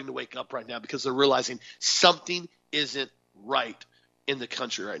starting to wake up right now because they're realizing something isn't right in the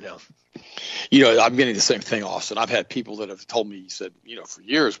country right now. I'm getting the same thing, Austin. I've had people that have told me, said, for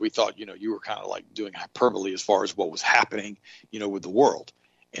years we thought, you were kind of like doing hyperbole as far as what was happening, with the world.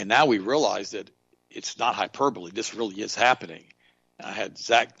 And now we realize that it's not hyperbole. This really is happening. And I had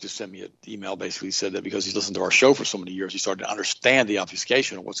Zach just send me an email, basically said that because he's listened to our show for so many years, he started to understand the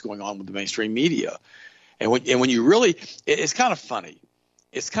obfuscation of what's going on with the mainstream media. And when you really – it's kind of funny.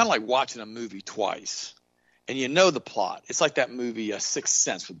 It's kind of like watching a movie twice, and you know the plot. It's like that movie Sixth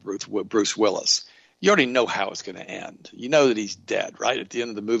Sense with Bruce Willis. You already know how it's going to end. You know that he's dead, right? At the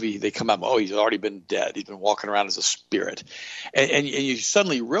end of the movie, they come up, he's already been dead. He's been walking around as a spirit. And you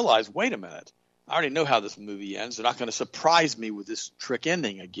suddenly realize, wait a minute, I already know how this movie ends. They're not going to surprise me with this trick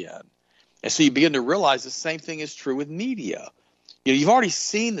ending again. And so you begin to realize the same thing is true with media. You've already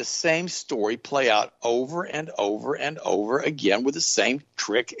seen the same story play out over and over and over again with the same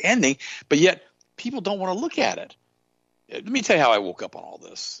trick ending, but yet people don't want to look at it. Let me tell you how I woke up on all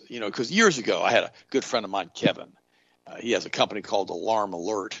this, because years ago I had a good friend of mine, Kevin. He has a company called Alarm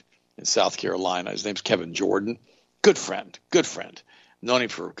Alert in South Carolina. His name's Kevin Jordan. Good friend. Known him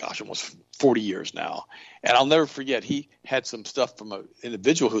for, almost 40 years now. And I'll never forget, he had some stuff from an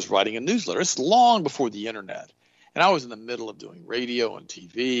individual who was writing a newsletter. It's long before the internet. And I was in the middle of doing radio and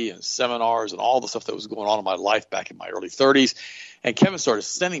TV and seminars and all the stuff that was going on in my life back in my early 30s. And Kevin started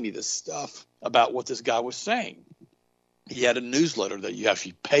sending me this stuff about what this guy was saying. He had a newsletter that you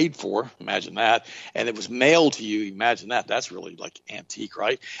actually paid for. Imagine that. And it was mailed to you. Imagine that. That's really like antique,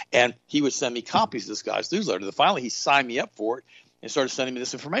 right? And he would send me copies of this guy's newsletter. And finally, he signed me up for it and started sending me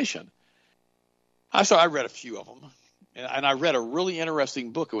this information. I read a few of them. And I read a really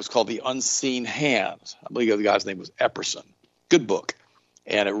interesting book. It was called The Unseen Hands. I believe the guy's name was Epperson. Good book.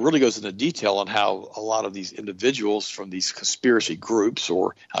 And it really goes into detail on how a lot of these individuals from these conspiracy groups,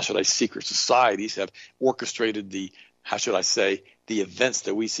 or how should I, secret societies, have orchestrated the events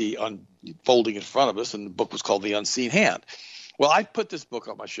that we see unfolding in front of us. And the book was called The Unseen Hand. Well, I put this book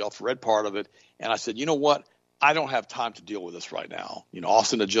on my shelf, read part of it, and I said, you know what? I don't have time to deal with this right now.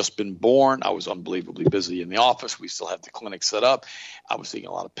 Austin had just been born. I was unbelievably busy in the office. We still have the clinic set up. I was seeing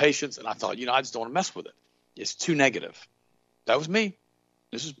a lot of patients, and I thought, I just don't want to mess with it. It's too negative. That was me.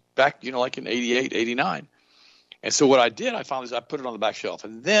 This is back, like in 88, 89. And so what I did, I put it on the back shelf.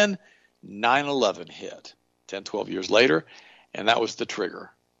 And then 9/11 hit 10, 12 years later, and that was the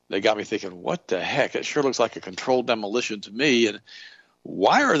trigger. They got me thinking, what the heck? It sure looks like a controlled demolition to me. And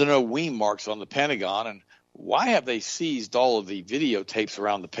why are there no wing marks on the Pentagon? And why have they seized all of the videotapes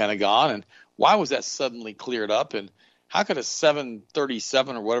around the Pentagon? And why was that suddenly cleared up? And how could a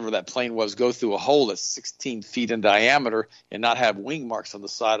 737 or whatever that plane was go through a hole that's 16 feet in diameter and not have wing marks on the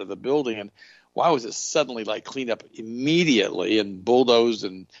side of the building? And Why was it suddenly like cleaned up immediately and bulldozed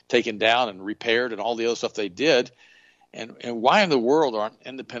and taken down and repaired and all the other stuff they did? And why in the world aren't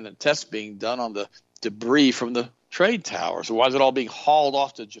independent tests being done on the debris from the trade towers? Or why is it all being hauled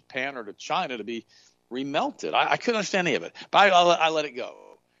off to Japan or to China to be remelted? I couldn't understand any of it, but I let it go.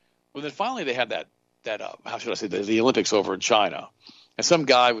 Well, then finally they had that how should I say, the Olympics over in China. And some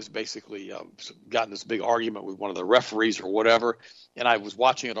guy was basically got in this big argument with one of the referees or whatever. And I was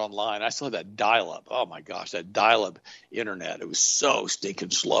watching it online. I saw that dial-up. Oh, my gosh, that dial-up internet. It was so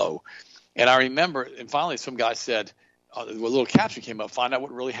stinking slow. And I remember, and finally some guy said, a little caption came up, find out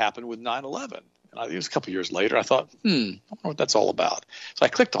what really happened with 9/11. And it was a couple of years later. I thought, I don't know what that's all about. So I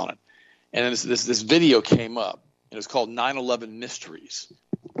clicked on it. And then this video came up. And it was called 9/11 Mysteries.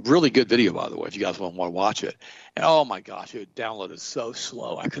 Really good video, by the way, if you guys want to watch it. And oh my gosh, it downloaded so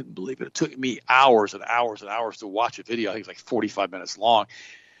slow. I couldn't believe it. It took me hours and hours and hours to watch a video. I think it was like 45 minutes long.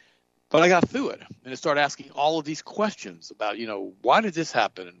 But I got through it, and it started asking all of these questions about, why did this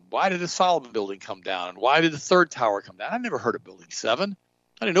happen? And why did the Solomon building come down? And why did the third tower come down? I never heard of Building 7.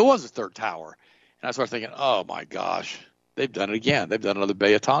 I didn't know it was a third tower. And I started thinking, oh my gosh, they've done it again. They've done another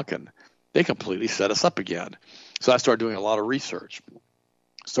Bay of Tonkin. They completely set us up again. So I started doing a lot of research,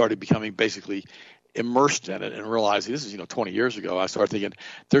 started becoming basically immersed in it and realizing this is, 20 years ago. I started thinking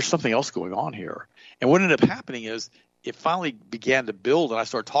there's something else going on here. And what ended up happening is it finally began to build, and I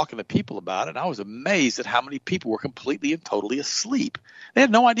started talking to people about it, and I was amazed at how many people were completely and totally asleep. They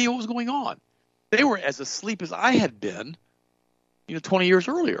had no idea what was going on. They were as asleep as I had been, 20 years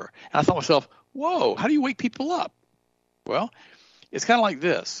earlier. And I thought to myself, whoa, how do you wake people up? Well, it's kind of like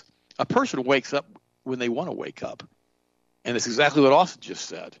this. A person wakes up when they want to wake up. And it's exactly what Austin just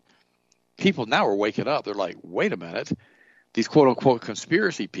said. People now are waking up. They're like, wait a minute. These quote-unquote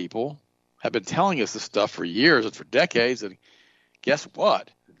conspiracy people have been telling us this stuff for years and for decades. And guess what?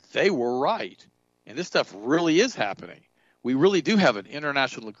 They were right. And this stuff really is happening. We really do have an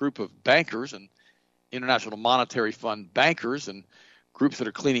international group of bankers and International Monetary Fund bankers and groups that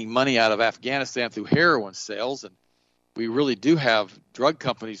are cleaning money out of Afghanistan through heroin sales. And we really do have drug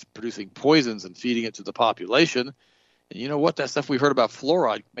companies producing poisons and feeding it to the population. And you know what? That stuff we heard about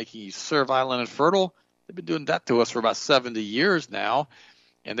fluoride making you servile and infertile, they've been doing that to us for about 70 years now.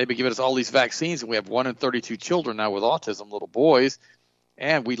 And they've been giving us all these vaccines. And we have 1 in 32 children now with autism, little boys.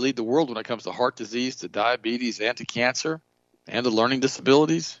 And we lead the world when it comes to heart disease, to diabetes, and to cancer, and to learning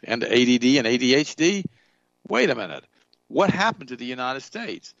disabilities, and to ADD and ADHD. Wait a minute. What happened to the United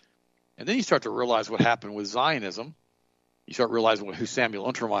States? And then you start to realize what happened with Zionism. You start realizing who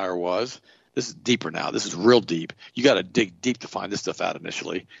Samuel Untermyer was. This is deeper now. This is real deep. You got to dig deep to find this stuff out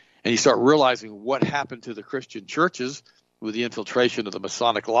initially. And you start realizing what happened to the Christian churches with the infiltration of the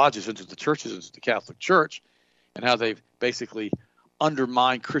Masonic lodges into the churches, into the Catholic Church, and how they've basically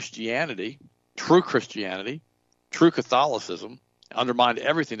undermined Christianity, true Catholicism, undermined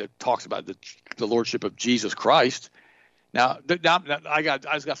everything that talks about the lordship of Jesus Christ. Now I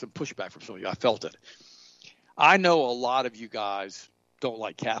just got some pushback from some of you. I felt it. I know a lot of you guys don't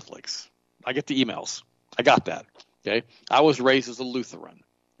like Catholics. I get the emails. I got that. Okay. I was raised as a Lutheran,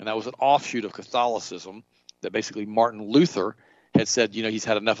 and that was an offshoot of Catholicism that basically Martin Luther had said, he's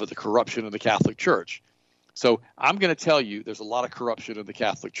had enough of the corruption in the Catholic Church. So I'm going to tell you there's a lot of corruption in the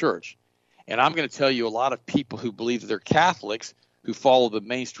Catholic Church. And I'm going to tell you a lot of people who believe that they're Catholics, who follow the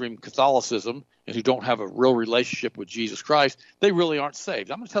mainstream Catholicism and who don't have a real relationship with Jesus Christ, they really aren't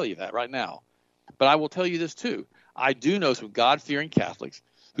saved. I'm going to tell you that right now. But I will tell you this too. I do know some God-fearing Catholics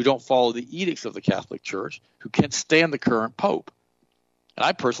who don't follow the edicts of the Catholic Church, who can't stand the current Pope. And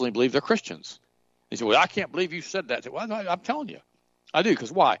I personally believe they're Christians. They say, well, I can't believe you said that. Well, I'm telling you. I do,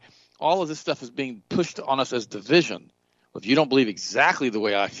 because why? All of this stuff is being pushed on us as division. If you don't believe exactly the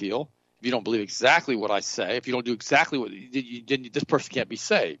way I feel, if you don't believe exactly what I say, if you don't do exactly what this person can't be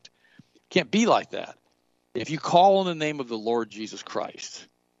saved. Can't be like that. If you call on the name of the Lord Jesus Christ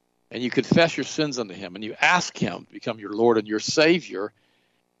and you confess your sins unto him and you ask him to become your Lord and your Savior,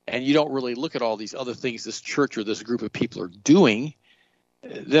 and you don't really look at all these other things this church or this group of people are doing,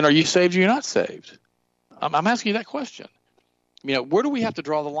 then are you saved or you're not saved? I'm asking you that question. Where do we have to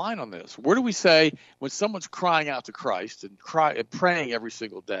draw the line on this? Where do we say when someone's crying out to Christ and praying every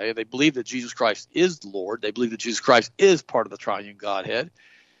single day, and they believe that Jesus Christ is the Lord, they believe that Jesus Christ is part of the triune Godhead,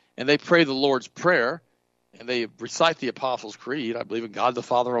 and they pray the Lord's Prayer, and they recite the Apostles' Creed, I believe in God the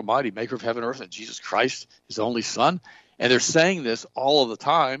Father Almighty, maker of heaven and earth, and Jesus Christ, his only Son, and they're saying this all of the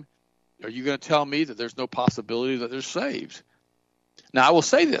time, are you going to tell me that there's no possibility that they're saved? Now, I will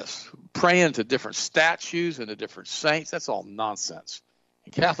say this, praying to different statues and to different saints, that's all nonsense.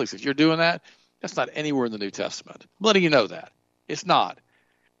 And Catholics, if you're doing that, that's not anywhere in the New Testament. I'm letting you know that. It's not.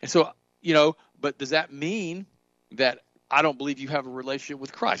 And so but does that mean that I don't believe you have a relationship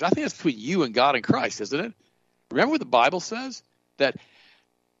with Christ? I think it's between you and God and Christ, isn't it? Remember what the Bible says? That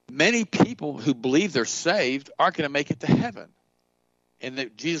many people who believe they're saved aren't going to make it to heaven. And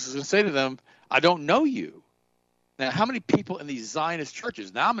that Jesus is going to say to them, I don't know you. Now, how many people in these Zionist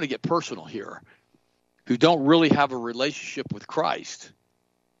churches, now I'm going to get personal here, who don't really have a relationship with Christ,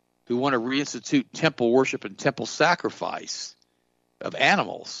 who want to reinstitute temple worship and temple sacrifice of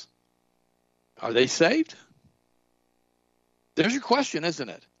animals, are they saved? There's your question, isn't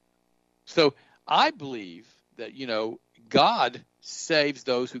it? So I believe that, God saves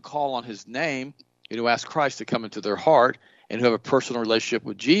those who call on his name and who ask Christ to come into their heart and who have a personal relationship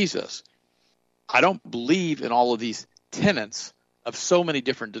with Jesus. I don't believe in all of these tenets of so many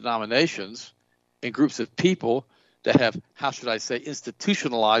different denominations and groups of people that have, how should I say,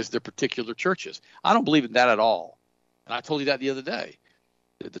 institutionalized their particular churches. I don't believe in that at all. And I told you that the other day.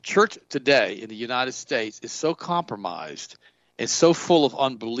 The church today in the United States is so compromised and so full of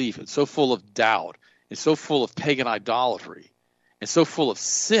unbelief and so full of doubt and so full of pagan idolatry and so full of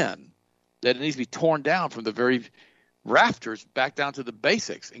sin that it needs to be torn down from the very rafters back down to the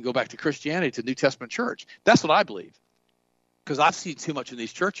basics and go back to Christianity, to New Testament church. That's what I believe, because I've seen too much in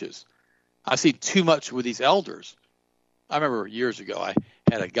these churches. I've seen too much with these elders. I remember years ago I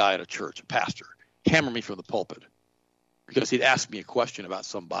had a guy at a church, a pastor, hammer me from the pulpit because he'd asked me a question about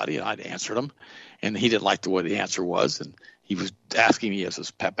somebody and I'd answered him, and he didn't like the way the answer was, and he was asking me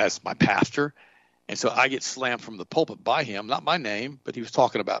as my pastor. And so I get slammed from the pulpit by him, not my name, but he was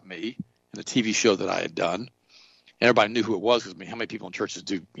talking about me in the TV show that I had done. And everybody knew who it was, because how many people in churches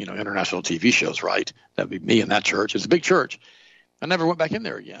do, international TV shows, right? That would be me in that church. It's a big church. I never went back in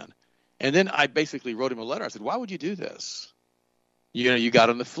there again. And then I basically wrote him a letter. I said, why would you do this? You got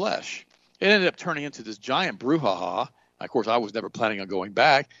in the flesh. It ended up turning into this giant brouhaha. Of course, I was never planning on going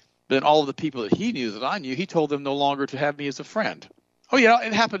back. But then all of the people that he knew that I knew, he told them no longer to have me as a friend. Oh, yeah,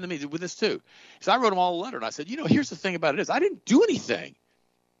 it happened to me with this too. So I wrote him all a letter, and I said, here's the thing about it is I didn't do anything.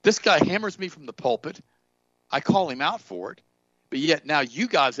 This guy hammers me from the pulpit. I call him out for it, but yet now you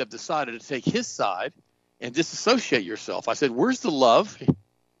guys have decided to take his side and disassociate yourself. I said, where's the love?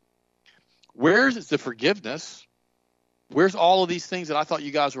 Where's the forgiveness? Where's all of these things that I thought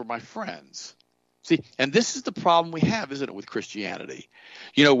you guys were my friends? See, and this is the problem we have, isn't it, with Christianity?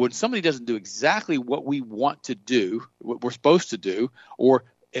 When somebody doesn't do exactly what we want to do, what we're supposed to do, or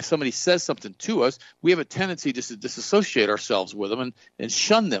if somebody says something to us, we have a tendency to disassociate ourselves with them and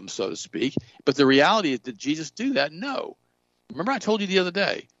shun them, so to speak. But the reality is, did Jesus do that? No. Remember I told you the other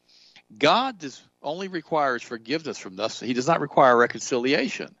day, God only requires forgiveness from us. He does not require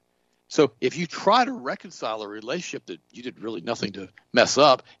reconciliation. So if you try to reconcile a relationship that you did really nothing to mess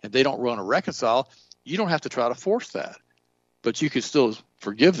up and they don't want to reconcile, you don't have to try to force that. But you can still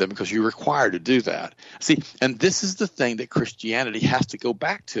forgive them because you're required to do that. See, and this is the thing that Christianity has to go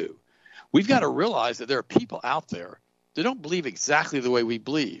back to. We've got to realize that there are people out there that don't believe exactly the way we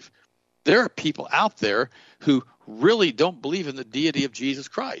believe. There are people out there who really don't believe in the deity of Jesus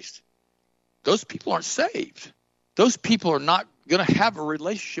Christ. Those people aren't saved. Those people are not going to have a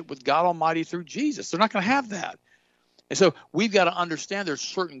relationship with God Almighty through Jesus. They're not going to have that. And so we've got to understand there's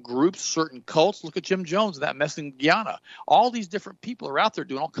certain groups, certain cults. Look at Jim Jones and that mess in Guyana. All these different people are out there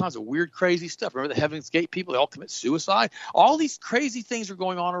doing all kinds of weird, crazy stuff. Remember the Heaven's Gate people? They all commit suicide. All these crazy things are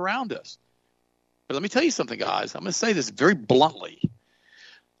going on around us. But let me tell you something, guys. I'm going to say this very bluntly.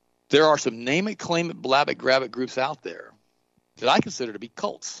 There are some name it, claim it, blab it, grab it groups out there that I consider to be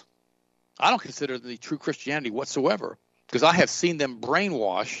cults. I don't consider them to be true Christianity whatsoever, because I have seen them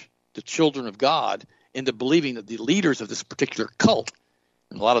brainwash the children of God into believing that the leaders of this particular cult,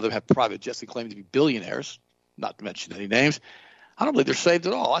 and a lot of them have private jets and claim to be billionaires, not to mention any names, I don't believe they're saved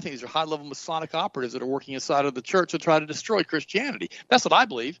at all. I think these are high-level Masonic operatives that are working inside of the church to try to destroy Christianity. That's what I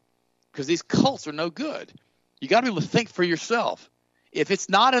believe, because these cults are no good. You got to be able to think for yourself. If it's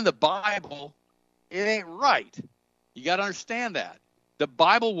not in the Bible, it ain't right. You got to understand that. The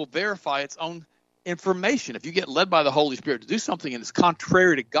Bible will verify its own information. If you get led by the Holy Spirit to do something and it's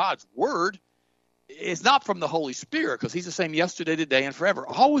contrary to God's word, it's not from the Holy Spirit, because he's the same yesterday, today, and forever.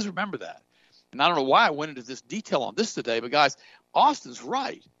 Always remember that. And I don't know why I went into this detail on this today, but guys, Austin's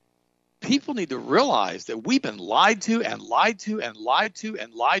right. People need to realize that we've been lied to and lied to and lied to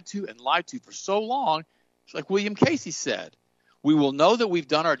and lied to and lied to for so long. It's like William Casey said, we will know that we've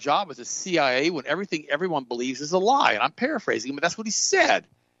done our job as a CIA when everything everyone believes is a lie. And I'm paraphrasing him, but that's what he said.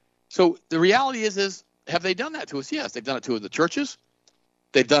 So the reality is have they done that to us? Yes, they've done it to us in the churches.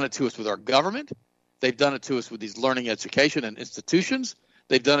 They've done it to us with our government. They've done it to us with these learning education and institutions.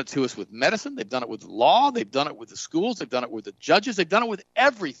 They've done it to us with medicine. They've done it with the law. They've done it with the schools. They've done it with the judges. They've done it with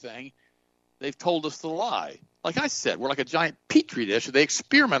everything. they've told us the lie. Like I said, we're like a giant petri dish, and they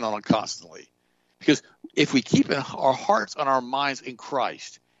experiment on it constantly. Because if we keep our hearts and our minds in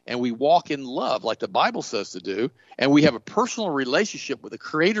Christ, and we walk in love like the Bible says to do, and we have a personal relationship with the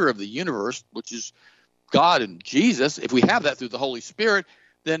creator of the universe, which is God and Jesus, if we have that through the Holy Spirit,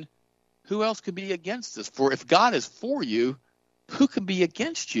 then who else could be against us? For if God is for you, who can be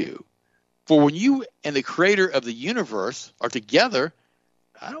against you? For when you and the creator of the universe are together,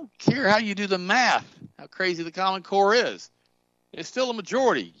 I don't care how you do the math, how crazy the Common Core is. It's still a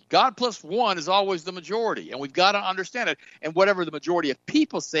majority. God plus one is always the majority, and we've got to understand it. And whatever the majority of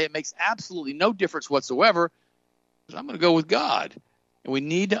people say, it makes absolutely no difference whatsoever. I'm going to go with God. And we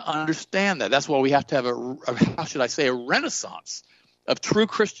need to understand that. That's why we have to have a renaissance of true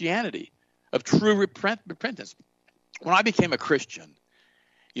Christianity, of true repentance. When I became a Christian,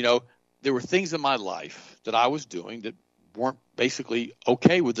 there were things in my life that I was doing that weren't basically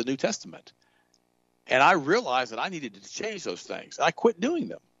okay with the New Testament. And I realized that I needed to change those things. I quit doing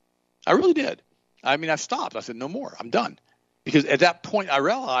them. I really did. I stopped. I said, no more. I'm done. Because at that point, I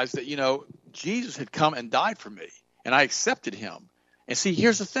realized that, Jesus had come and died for me, and I accepted him. And see,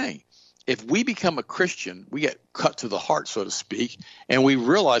 here's the thing. If we become a Christian, we get cut to the heart, so to speak, and we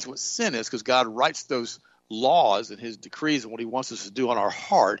realize what sin is because God writes those laws and his decrees and what he wants us to do on our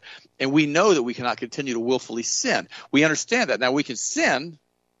heart, and we know that we cannot continue to willfully sin. We understand that. Now, we can sin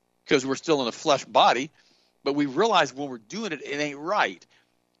because we're still in a flesh body, but we realize when we're doing it, it ain't right.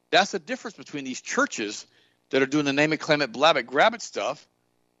 That's the difference between these churches that are doing the name it, claim it, blab it, grab it stuff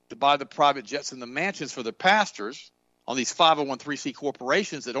to buy the private jets and the mansions for their pastors on these 501(c)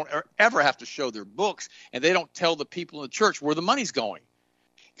 corporations that don't ever have to show their books, and they don't tell the people in the church where the money's going.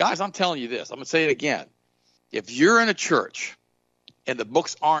 Guys, I'm telling you this. I'm going to say it again. If you're in a church and the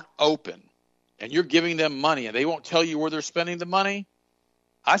books aren't open and you're giving them money and they won't tell you where they're spending the money,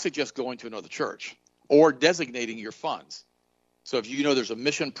 I suggest going to another church or designating your funds. So if you know there's a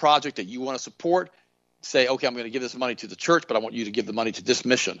mission project that you want to support, say, okay, I'm going to give this money to the church, but I want you to give the money to this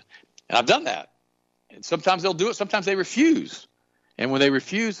mission. And I've done that. And sometimes they'll do it. Sometimes they refuse. And when they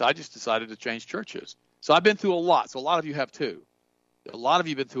refuse, I just decided to change churches. So I've been through a lot. So a lot of you have too. A lot of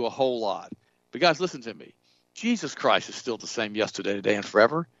you have been through a whole lot. But guys, listen to me. Jesus Christ is still the same yesterday, today, and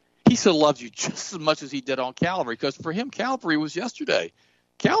forever. He still loves you just as much as he did on Calvary, because for him, Calvary was yesterday.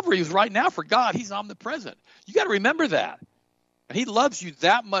 Calvary is right now for God. He's omnipresent. You got to remember that. And he loves you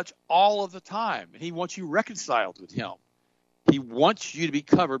that much all of the time. And he wants you reconciled with him. He wants you to be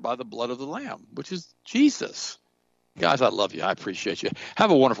covered by the blood of the Lamb, which is Jesus. Guys, I love you. I appreciate you.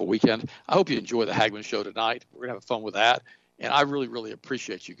 Have a wonderful weekend. I hope you enjoy the Hagman Show tonight. We're going to have fun with that. And I really, really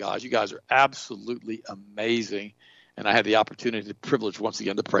appreciate you guys. You guys are absolutely amazing. And I had the opportunity, the privilege once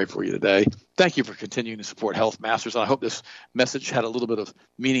again to pray for you today. Thank you for continuing to support Health Masters. And I hope this message had a little bit of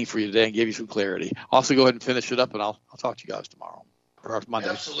meaning for you today and gave you some clarity. Also, go ahead and finish it up, and I'll talk to you guys tomorrow or Monday.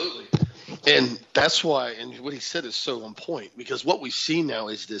 Absolutely. And that's why, and what he said is so on point, because what we see now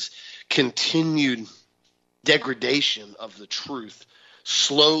is this continued degradation of the truth,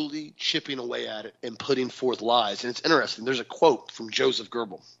 slowly chipping away at it and putting forth lies. And it's interesting. There's a quote from Joseph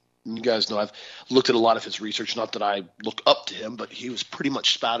Goebbels. And you guys know I've looked at a lot of his research, not that I look up to him, but he was pretty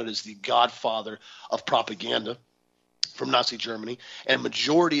much spouted as the godfather of propaganda from Nazi Germany. And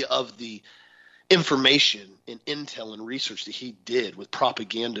majority of the information and intel and research that he did with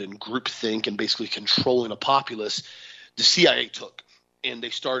propaganda and groupthink and basically controlling a populace, the CIA took. And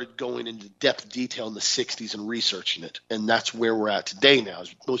they started going into depth detail in the 60s and researching it. And that's where we're at today now.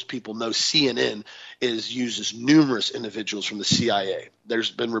 As most people know, CNN uses numerous individuals from the CIA.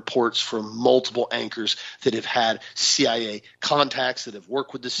 There's been reports from multiple anchors that have had CIA contacts, that have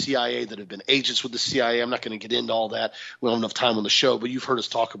worked with the CIA, that have been agents with the CIA. I'm not going to get into all that. We don't have enough time on the show, but you've heard us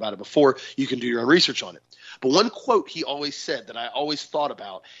talk about it before. You can do your own research on it. But one quote he always said that I always thought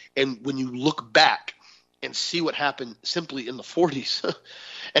about, and when you look back and see what happened simply in the 40s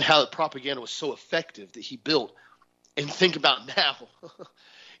and how the propaganda was so effective that he built, and think about now,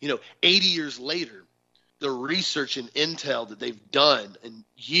 80 years later, the research and intel that they've done in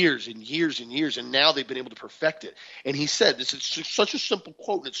years and years and years, and now they've been able to perfect it. And he said, this is such a simple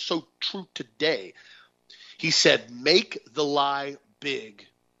quote, and it's so true today. He said, make the lie big,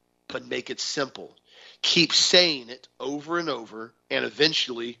 but make it simple. Keep saying it over and over, and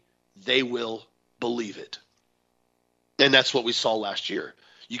eventually they will believe it. And that's what we saw last year.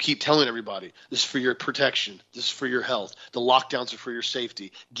 You keep telling everybody, this is for your protection, this is for your health, the lockdowns are for your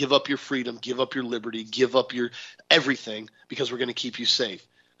safety, give up your freedom, give up your liberty, give up your everything, because we're going to keep you safe.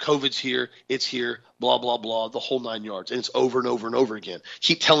 COVID's here, it's here, blah, blah, blah, the whole 9 yards. And it's over and over and over again.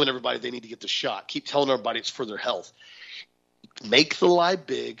 Keep telling everybody they need to get the shot. Keep telling everybody it's for their health. Make the lie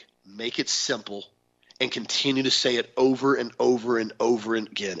big, make it simple, and continue to say it over and over and over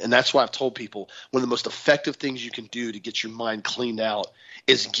again. And that's why I've told people one of the most effective things you can do to get your mind cleaned out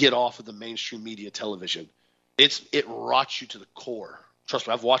is get off of the mainstream media television. It rots you to the core. Trust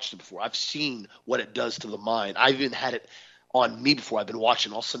me, I've watched it before. I've seen what it does to the mind. I've even had it on me before. I've been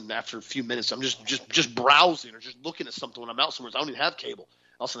watching. All of a sudden, after a few minutes, I'm just browsing or just looking at something when I'm out somewhere. I don't even have cable.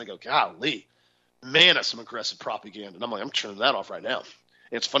 All of a sudden, I go, golly, man, that's some aggressive propaganda. And I'm like, I'm turning that off right now.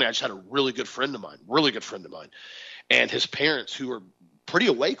 And it's funny. I just had a really good friend of mine, and his parents, who are pretty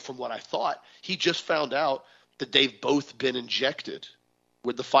awake from what I thought. He just found out that they've both been injected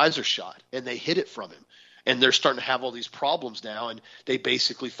with the Pfizer shot, and they hid it from him. And they're starting to have all these problems now, and they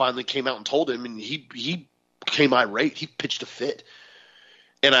basically finally came out and told him, and he became irate. He pitched a fit.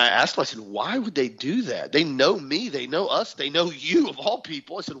 And I asked him, I said, why would they do that? They know me. They know us. They know you, of all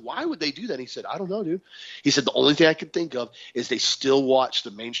people. I said, why would they do that? And he said, I don't know, dude. He said, the only thing I can think of is they still watch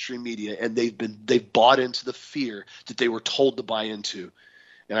the mainstream media, and they've bought into the fear that they were told to buy into.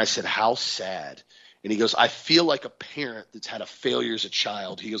 And I said, how sad. And he goes, I feel like a parent that's had a failure as a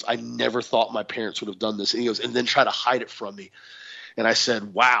child. He goes, I never thought my parents would have done this. And he goes, and then try to hide it from me. And I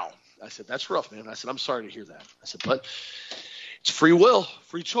said, wow. I said, that's rough, man. I said, I'm sorry to hear that. I said, but it's free will,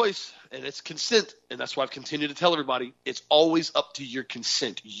 free choice, and it's consent. And that's why I've continued to tell everybody, it's always up to your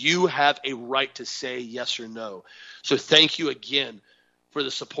consent. You have a right to say yes or no. So thank you again for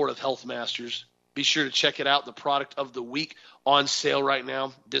the support of Health Masters. Be sure to check it out. The product of the week on sale right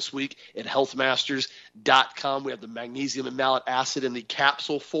now this week at healthmasters.com. We have the magnesium and malic acid in the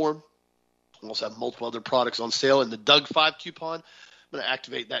capsule form. We also have multiple other products on sale. And the Doug 5 coupon, I'm going to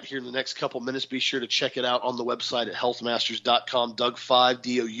activate that here in the next couple minutes. Be sure to check it out on the website at healthmasters.com. Doug 5,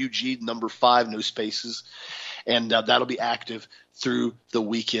 D-O-U-G, number 5, no spaces. And that'll be active through the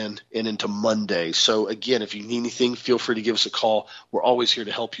weekend and into Monday. So, again, if you need anything, feel free to give us a call. We're always here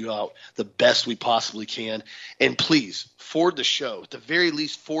to help you out the best we possibly can. And please, forward the show. At the very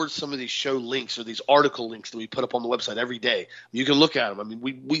least, forward some of these show links or these article links that we put up on the website every day. You can look at them. I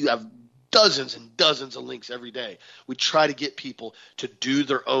mean, we have dozens and dozens of links every day. We try to get people to do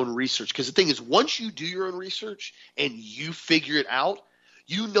their own research. Because the thing is, once you do your own research and you figure it out,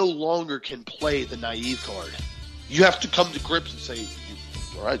 you no longer can play the naive card. You have to come to grips and say,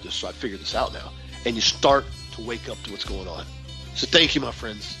 all right, so I figured this out now. And you start to wake up to what's going on. So thank you, my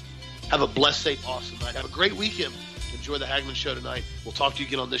friends. Have a blessed, safe, awesome night. Have a great weekend. Enjoy the Hagman Show tonight. We'll talk to you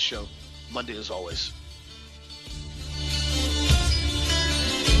again on this show Monday as always.